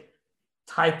 headache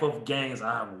type of games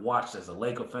I have watched as a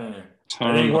Laker fan.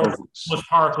 And it worked with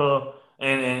Parker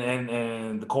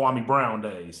and the Kwame Brown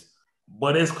days.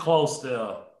 But it's close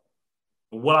to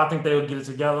what I think they would get it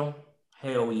together.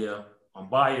 Hell yeah. I'm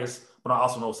biased, but I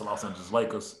also know it's the Los Angeles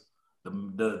Lakers.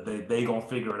 They gonna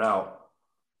figure it out.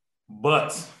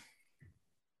 But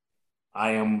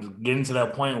I am getting to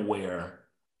that point where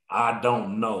I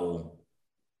don't know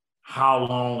how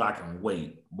long I can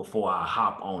wait before I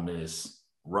hop on this.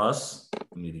 Russ,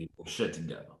 we need to get shit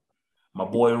together. My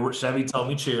boy Chevy told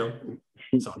me chill.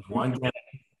 So one game,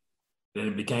 then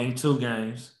it became 2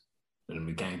 games, then it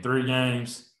became 3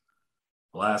 games.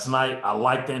 Last night, I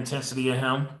liked the intensity of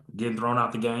him getting thrown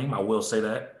out the game. I will say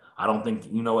that. I don't think,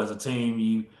 as a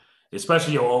team,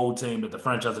 especially your old team, that the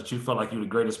franchise that you felt like you're the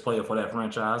greatest player for that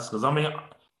franchise. Because,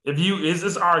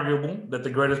 it's arguable that the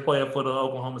greatest player for the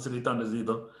Oklahoma City Thunder is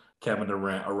either Kevin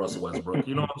Durant or Russell Westbrook.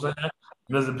 You know what I'm saying?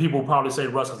 Because the people probably say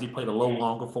Russ because he played a little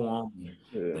longer for him.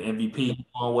 Yeah. The MVP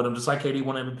on with him, just like KD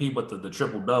won MVP, but the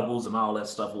triple doubles and all that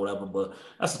stuff or whatever. But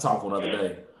that's a talk for another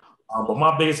day. But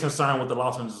my biggest concern with the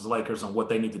Los Angeles Lakers and what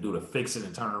they need to do to fix it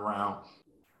and turn it around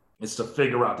is to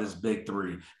figure out this big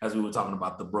 3, as we were talking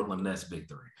about the Brooklyn Nets big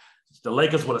 3. The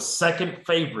Lakers were the second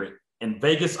favorite in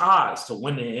Vegas odds to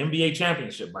win the NBA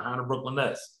championship behind the Brooklyn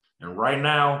Nets. And right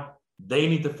now, they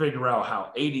need to figure out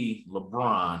how AD,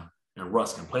 LeBron, and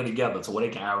Russ can play together to where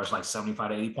they can average like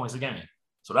 75 to 80 points a game.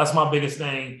 So that's my biggest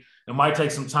thing. It might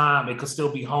take some time. It could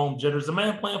still be home jitters. The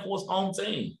man playing for his home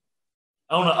team.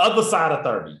 On the other side of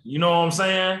 30, you know what I'm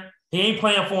saying? He ain't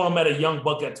playing for him at a young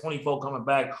buck at 24 coming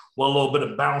back with a little bit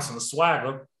of bounce and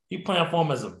swagger. He playing for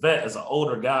him as a vet, as an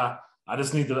older guy. I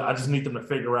just need them to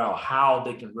figure out how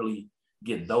they can really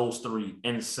get those 3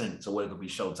 in sync to where it could be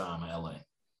showtime in LA.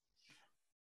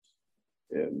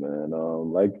 Yeah, man.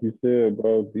 Like you said,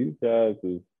 bro, these guys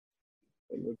they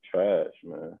look trash,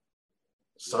 man.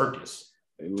 Circus.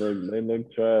 They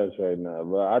look trash right now.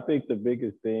 But I think the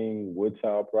biggest thing with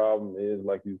our problem is,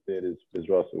 like you said, is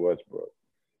Russell Westbrook.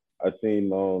 I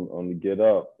seen on the Get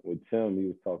Up with Tim, he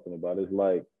was talking about it's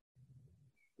like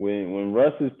when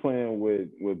Russ is playing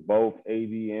with both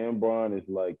AD and Bron, it's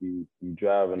like you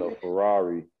driving a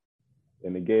Ferrari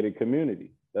in the gated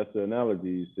community. That's the analogy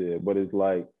you said. But it's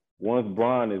like once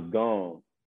Bron is gone,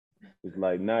 it's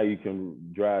like now you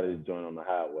can drive this joint on the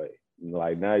highway.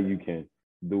 Like now you can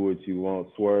do what you want,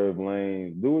 swerve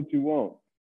lanes, do what you want.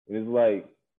 And it's like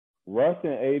Russ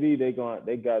and AD, they got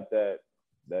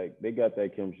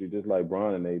that chemistry, just like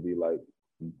Bron and AD. Like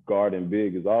guard and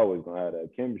big is always gonna have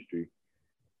that chemistry.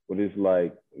 But it's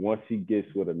like once he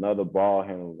gets with another ball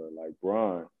handler like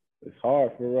Bron, it's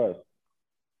hard for us.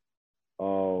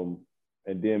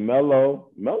 And then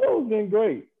Melo's been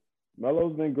great.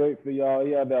 Melo's been great for y'all.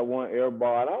 He had that one air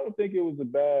ball. I don't think it was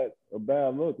a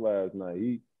bad look last night.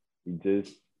 He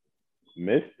just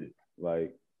missed it.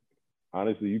 Like,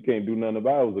 honestly, you can't do nothing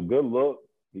about it. It was a good look.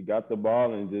 He got the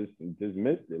ball and just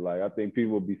missed it. Like, I think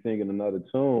people would be singing another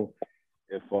tune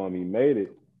if he made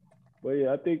it. But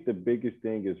yeah, I think the biggest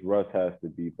thing is Russ has to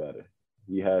be better.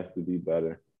 He has to be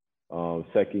better.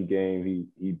 Second game,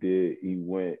 he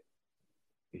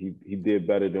did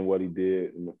better than what he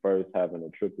did in the first, having a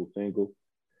triple single.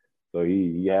 So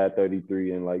he had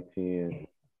 33 and like 10.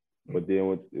 But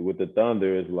then with the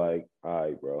Thunder, it's like, all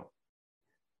right, bro.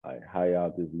 Like, how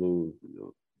y'all just lose?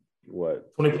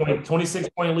 What?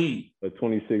 26-point lead. A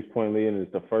 26-point lead, and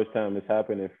it's the first time it's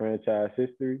happened in franchise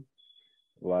history.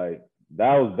 Like,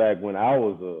 that was back when I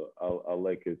was a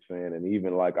Lakers fan, and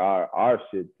even like our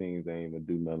shit teams ain't even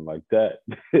do nothing like that.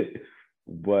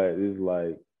 But it's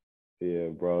like, yeah,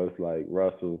 bro, it's like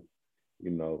Russell,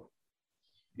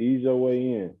 ease your way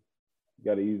in. You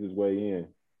got to ease his way in,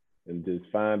 and just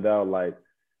find out like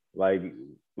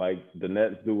the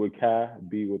Nets do with Kai,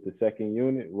 be with the second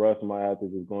unit. Russ might have to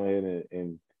just go ahead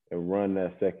and run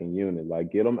that second unit.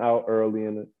 Like get them out early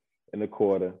in the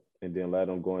quarter, and then let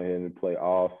him go ahead and play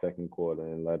all second quarter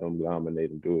and let him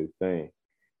dominate and do his thing.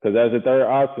 Because as a third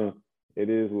option, it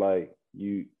is like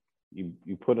you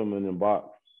put him in the box,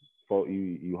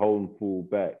 you hold him full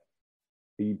back.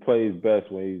 He plays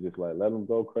best when he's just like, let him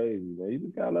go crazy, man. You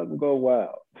just gotta let him go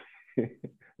wild.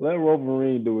 Let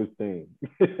Wolverine do his thing.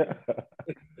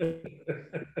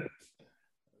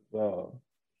 So,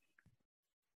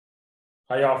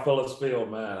 how y'all fellas feel,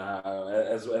 man?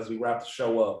 As we wrap the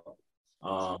show up,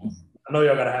 I know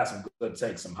y'all gotta have some good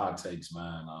takes, some hot takes,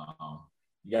 man.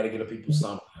 You gotta get the people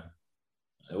something.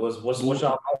 What's y'all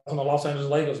thoughts on the Los Angeles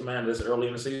Lakers, man? This early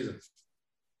in the season.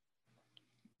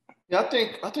 Yeah,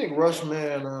 I think Rush,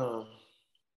 man.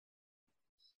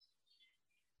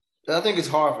 I think it's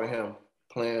hard for him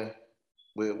playing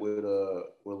with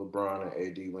LeBron and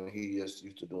AD when he just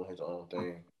used to doing his own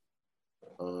thing.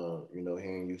 He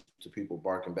ain't used to people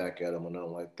barking back at him or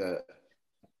nothing like that.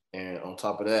 And on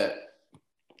top of that,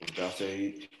 like I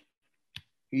say,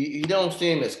 he don't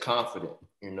seem as confident.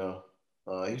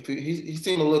 He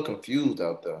seemed a little confused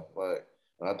out there. Like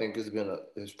I think it's been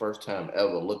his first time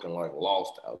ever looking like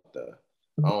lost out there.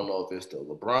 I don't know if it's the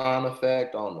LeBron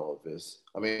effect. I don't know if it's.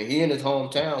 I mean, he in his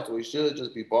hometown, so he should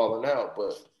just be balling out.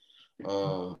 But I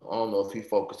don't know if he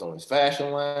focused on his fashion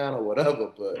line or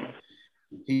whatever. But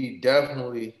he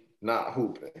definitely not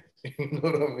hooping. You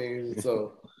know what I mean?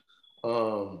 So,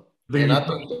 and I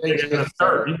think he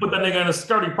put that nigga in a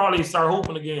skirt, he probably start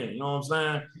hooping again. You know what I'm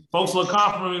saying? Folks look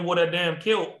confident with that damn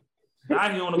kilt.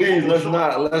 Please, let's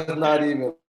not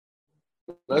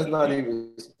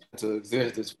even to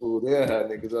exist this fool. They'll have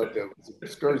niggas up there with some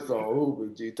skirts on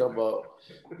hooping. G, talking about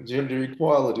gender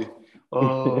equality.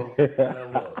 I'm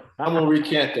gonna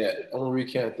recant that,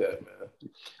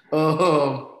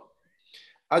 man.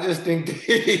 I just think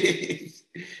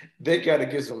they got to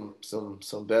get some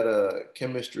better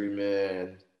chemistry,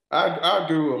 man. I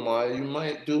agree with Maya. You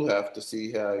might do have to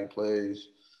see how he plays,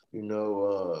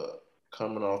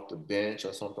 coming off the bench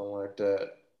or something like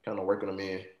that, kind of working him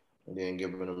in and then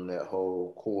giving him that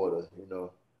whole quarter,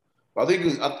 But I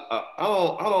think I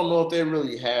don't know if they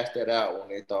really hashed that out when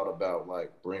they thought about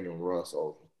like bringing Russ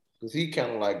over, because he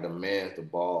kind of like demands the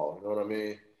ball, you know what I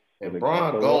mean? And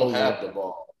Bron don't have the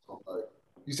ball. So like,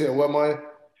 you said what, Maya?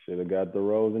 Should have got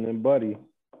DeRozan and Buddy.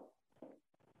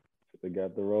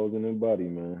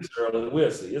 Man. It's early.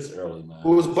 We'll see. It's early, man.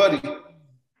 Who's Buddy?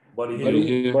 Buddy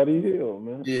Hield. Buddy Hield,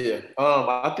 man. Yeah.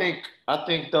 I think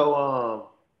though.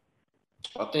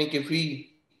 I think if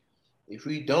he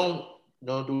don't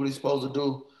do what he's supposed to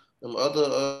do, them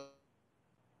other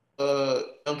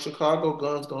young Chicago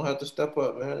guns gonna have to step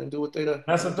up, man, and do what they do.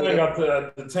 That's the thing about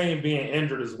the team being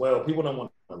injured as well. People don't want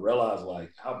to realize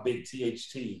like how big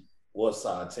THT was to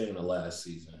our team the last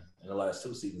season and the last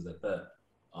two seasons at that.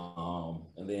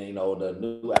 And then the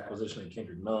new acquisition of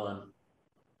Kendrick Nunn.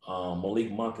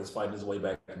 Malik Monk is fighting his way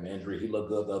back from injury. He looked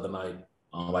good the other night.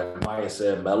 Like Maya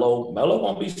said, Melo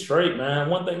gonna be straight, man.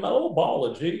 One thing, Melo a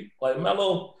baller, G. Like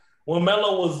Melo, when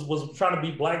Melo was trying to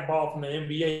be blackballed from the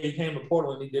NBA, he came to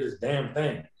Portland, he did his damn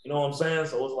thing. You know what I'm saying?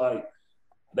 So it's like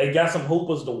they got some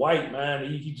hoopers. Dwight,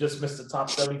 man, he just missed the top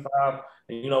 75,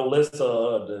 list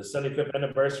of the 75th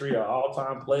anniversary of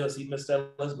all-time players. He missed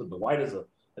that list, but Dwight is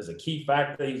a key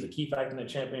factor. He's a key factor in the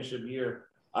championship year.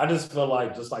 I just feel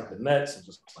like just like the Nets, and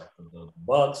just like the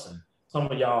Bucks, and some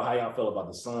of y'all, how y'all feel about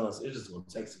the Suns, it's just going to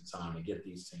take some time to get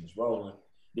these teams rolling.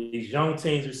 These young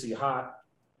teams we see hot,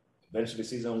 eventually the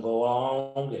season will go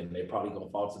on, and they're probably going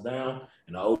to falter down.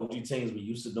 And the OG teams we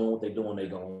used to doing what they're doing, they're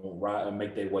going to ride and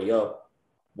make their way up.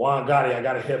 Juan Gotti, I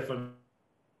got to hear from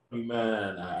you,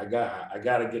 man. I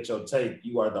got to get your take.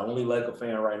 You are the only Laker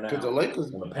fan right now. Because the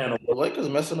Lakers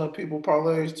messing up people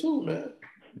parlays too, man.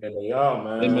 Yeah, they are,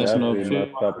 man. They messed up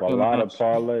a lot of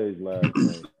parlays last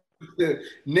night.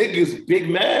 Niggas big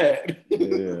mad. Yeah,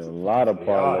 a lot of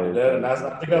parlays.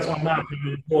 I think that's why I'm not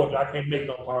in Georgia. I can't make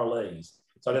no parlays.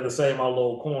 So I got to save my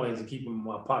little coins and keep them in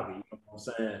my pocket. You know what I'm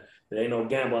saying? There ain't no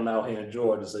gambling out here in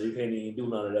Georgia, so you can't even do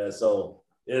none of that. So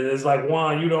it's like,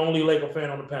 Juan, you the only Laker fan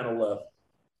on the panel left.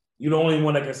 You the only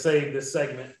one that can save this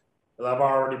segment. Because I've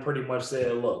already pretty much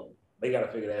said, look, they got to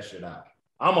figure that shit out.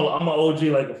 I'm an OG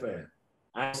Laker fan.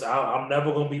 I'm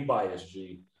never going to be biased,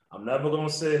 G. I'm never going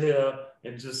to sit here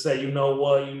and just say, you know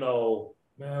what,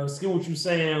 man, let's get what you're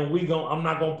saying. I'm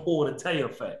not gonna pull the Tay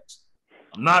effect.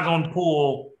 I'm not gonna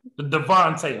pull the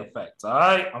Devontae effect. All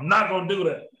right, I'm not gonna do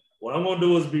that. What I'm gonna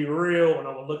do is be real, and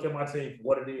I'm gonna look at my team for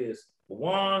what it is. For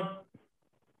one,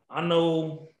 I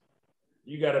know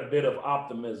you got a bit of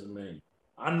optimism in you.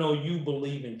 I know you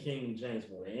believe in King James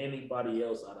more than anybody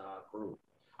else out of our crew.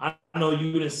 I know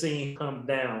you done seen him come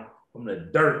down from the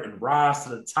dirt and rise to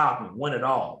the top and win it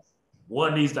all.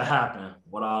 What needs to happen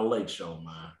with our Lake Show,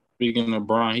 man? Speaking of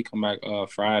Bron, he come back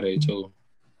Friday too,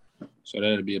 so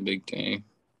that'll be a big thing.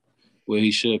 Well,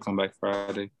 he should come back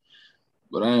Friday,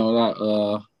 but I ain't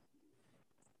gonna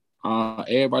lie.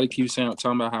 Everybody keeps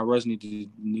talking about how Russ need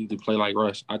to play like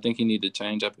Russ. I think he need to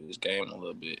change up his game a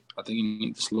little bit. I think he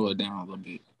need to slow it down a little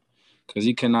bit because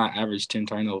he cannot average 10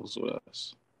 turnovers with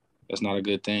us. That's not a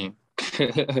good thing.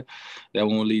 That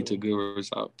won't lead to good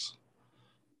results.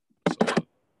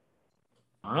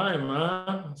 All right,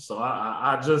 man. So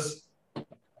I just,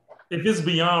 if it's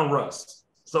beyond Russ,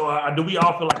 so do we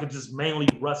all feel like it's just mainly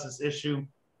Russ's issue?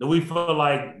 Do we feel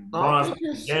like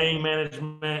Bron's game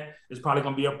management is probably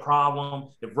going to be a problem?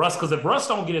 If Russ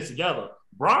don't get it together,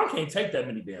 Bron can't take that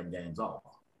many damn games off.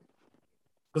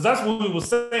 Because that's what we were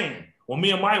saying. When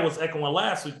me and Mike was echoing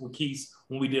last week with Keith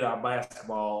when we did our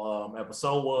basketball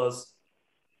episode was,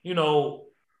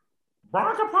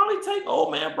 Bron can probably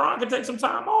Bron can take some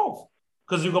time off.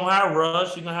 Because you're going to have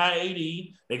Rush, you're going to have AD.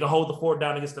 They can hold the fort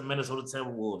down against the Minnesota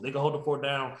Timberwolves. They can hold the fort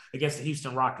down against the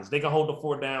Houston Rockets. They can hold the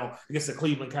fort down against the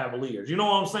Cleveland Cavaliers. You know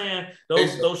what I'm saying? They're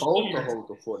supposed to hold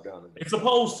the fort down. They're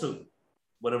supposed to.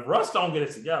 But if Russ don't get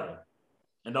it together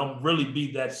and don't really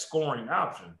be that scoring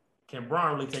option, can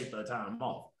Bron really take the time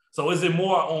off? So is it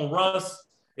more on Russ?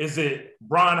 Is it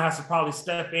Bron has to probably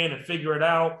step in and figure it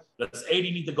out? Does AD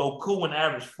need to go cool and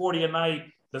average 40 a night?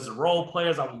 Does the role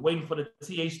players, are we waiting for the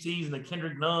THTs and the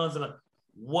Kendrick Nunns? And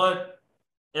what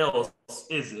else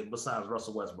is it besides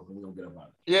Russell Westbrook? And we don't get about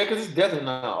it. Yeah, because it's definitely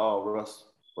not all Russ's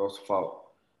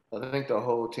fault. I think the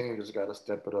whole team just got to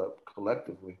step it up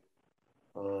collectively.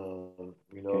 Can't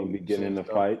be getting in the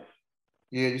fights.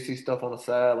 Yeah, you see stuff on the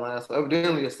sidelines. So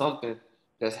evidently it's something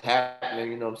that's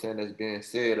happening, that's being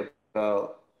said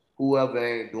about whoever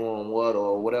ain't doing what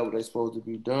or whatever they're supposed to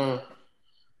be doing.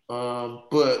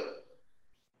 But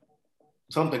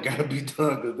something got to be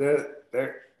done because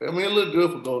it looked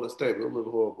good for Golden State, but it looked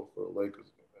horrible for the Lakers.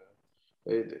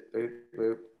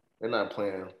 They're not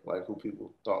playing like who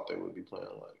people thought they would be playing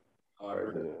like.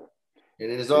 Right?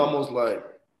 And it's almost like,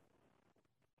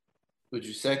 would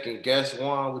you second guess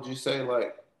Juan? Would you say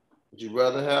like, would you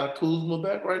rather have Kuzma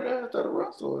back right now instead of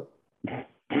Russell?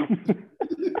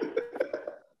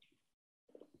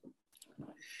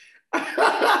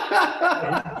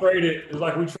 It's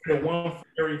like we traded one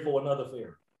fairy for another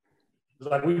fairy. It's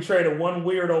like we traded one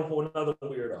weirdo for another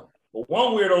weirdo. But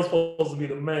one weirdo's supposed to be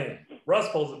the man. Russ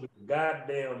supposed to be the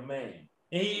goddamn man.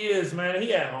 And he is, man.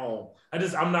 He at home.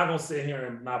 I'm not gonna sit here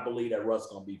and not believe that Russ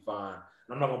gonna be fine.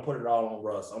 I'm not gonna put it all on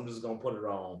Russ. I'm just gonna put it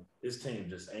on this team.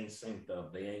 Just ain't synced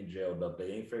up. They ain't gelled up.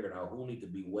 They ain't figured out who need to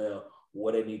be well,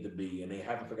 what they need to be, and they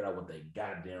haven't figured out what their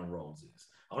goddamn roles is.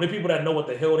 Only people that know what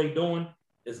the hell they doing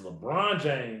is LeBron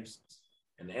James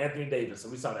and Anthony Davis. So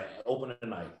we saw that opening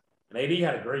night. And AD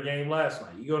had a great game last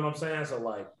night. You know what I'm saying?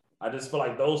 So, I just feel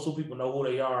like those two people know who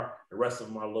they are. The rest of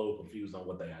them are a little confused on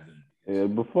what they identity is. Yeah,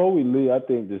 before we leave, I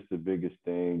think just the biggest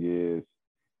thing is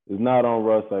it's not on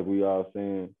Russ like we all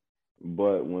saying,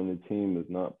 but when the team is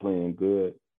not playing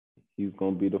good, he's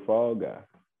going to be the fall guy.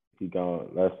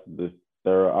 That's the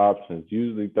third options.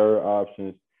 Usually third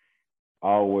options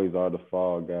always are the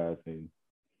fall guys. And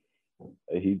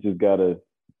he just got to,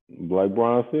 like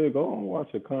Brian said, go and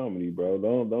watch a comedy, bro.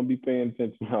 Don't be paying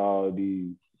attention to all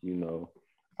these,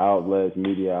 outlets,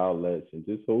 media outlets, and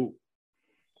just hope.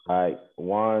 Like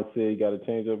Juan said, he got to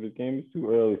change up his game. It's too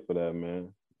early for that,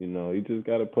 man. He just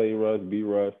got to play Russ, be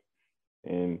Russ,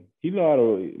 and he know how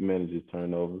to manage his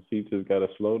turnovers. He just got to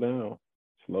slow down,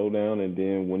 and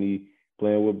then when he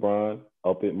playing with Brian,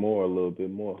 up it more, a little bit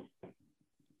more.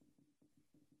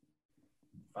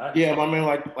 Yeah, but I mean,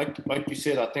 like you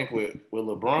said, I think with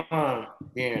LeBron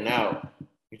being out,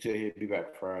 you said he'd be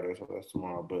back Friday, so that's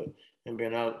tomorrow. But him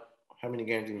being out, how many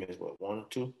games he missed? What, 1 or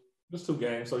 2? Just 2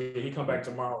 games. So yeah, he come back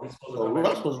tomorrow. So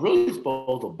Russ was really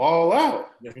supposed to ball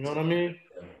out. Yeah. You know what I mean?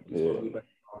 Yeah. So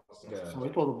he's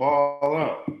supposed to ball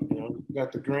out. You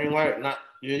got the green light.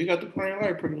 You got the green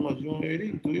light pretty much. You and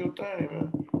AD, do your thing,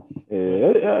 man.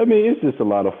 Yeah, I mean, it's just a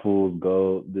lot of fool's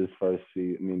gold this first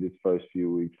few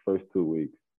weeks, first 2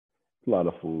 weeks. A lot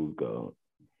of fool's gold.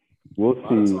 We'll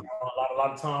see. A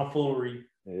lot of tomfoolery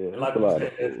Yeah, And like a we lot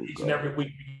said, of each and every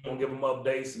week we're gonna give them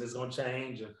updates, and it's gonna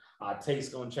change, and our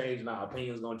taste's gonna change, and our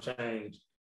opinions gonna change.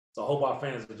 So I hope our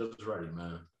fans are just ready,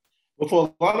 man. But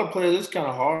for a lot of players, it's kind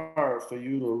of hard for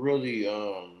you to really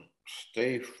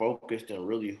stay focused and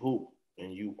really hoop,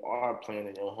 and you are playing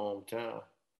in your hometown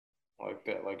like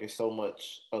that. Like it's so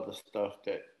much other stuff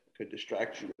that could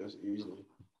distract you as easily.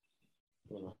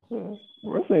 You know.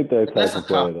 Russ ain't that type That's a of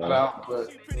player, cop though. out, but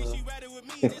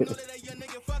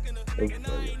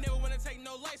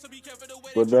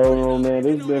But no, man,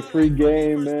 this has been Free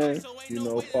Game, man. You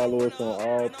know, follow us on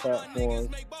all platforms,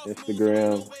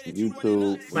 Instagram,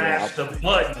 YouTube. Smash the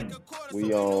button.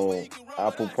 We on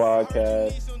Apple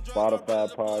Podcasts,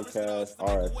 Spotify Podcasts,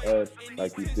 RSS.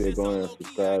 Like you said, go ahead and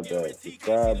subscribe that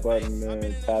subscribe button,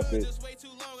 man. Tap it,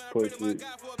 push it,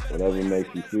 whatever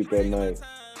makes you sleep at night.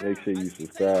 Make sure you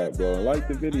subscribe, bro. And like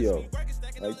the video.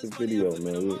 Like the video,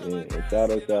 man. And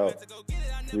shout us out.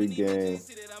 Free Game.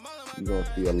 You're going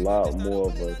to see a lot more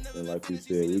of us. And like we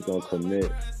said, we're going to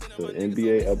commit to an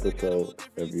NBA episode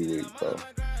every week, bro.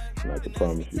 And I can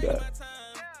promise you that.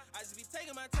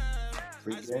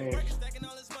 Free Game.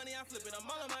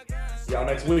 See y'all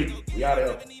next week. We out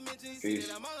of here.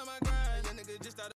 Peace.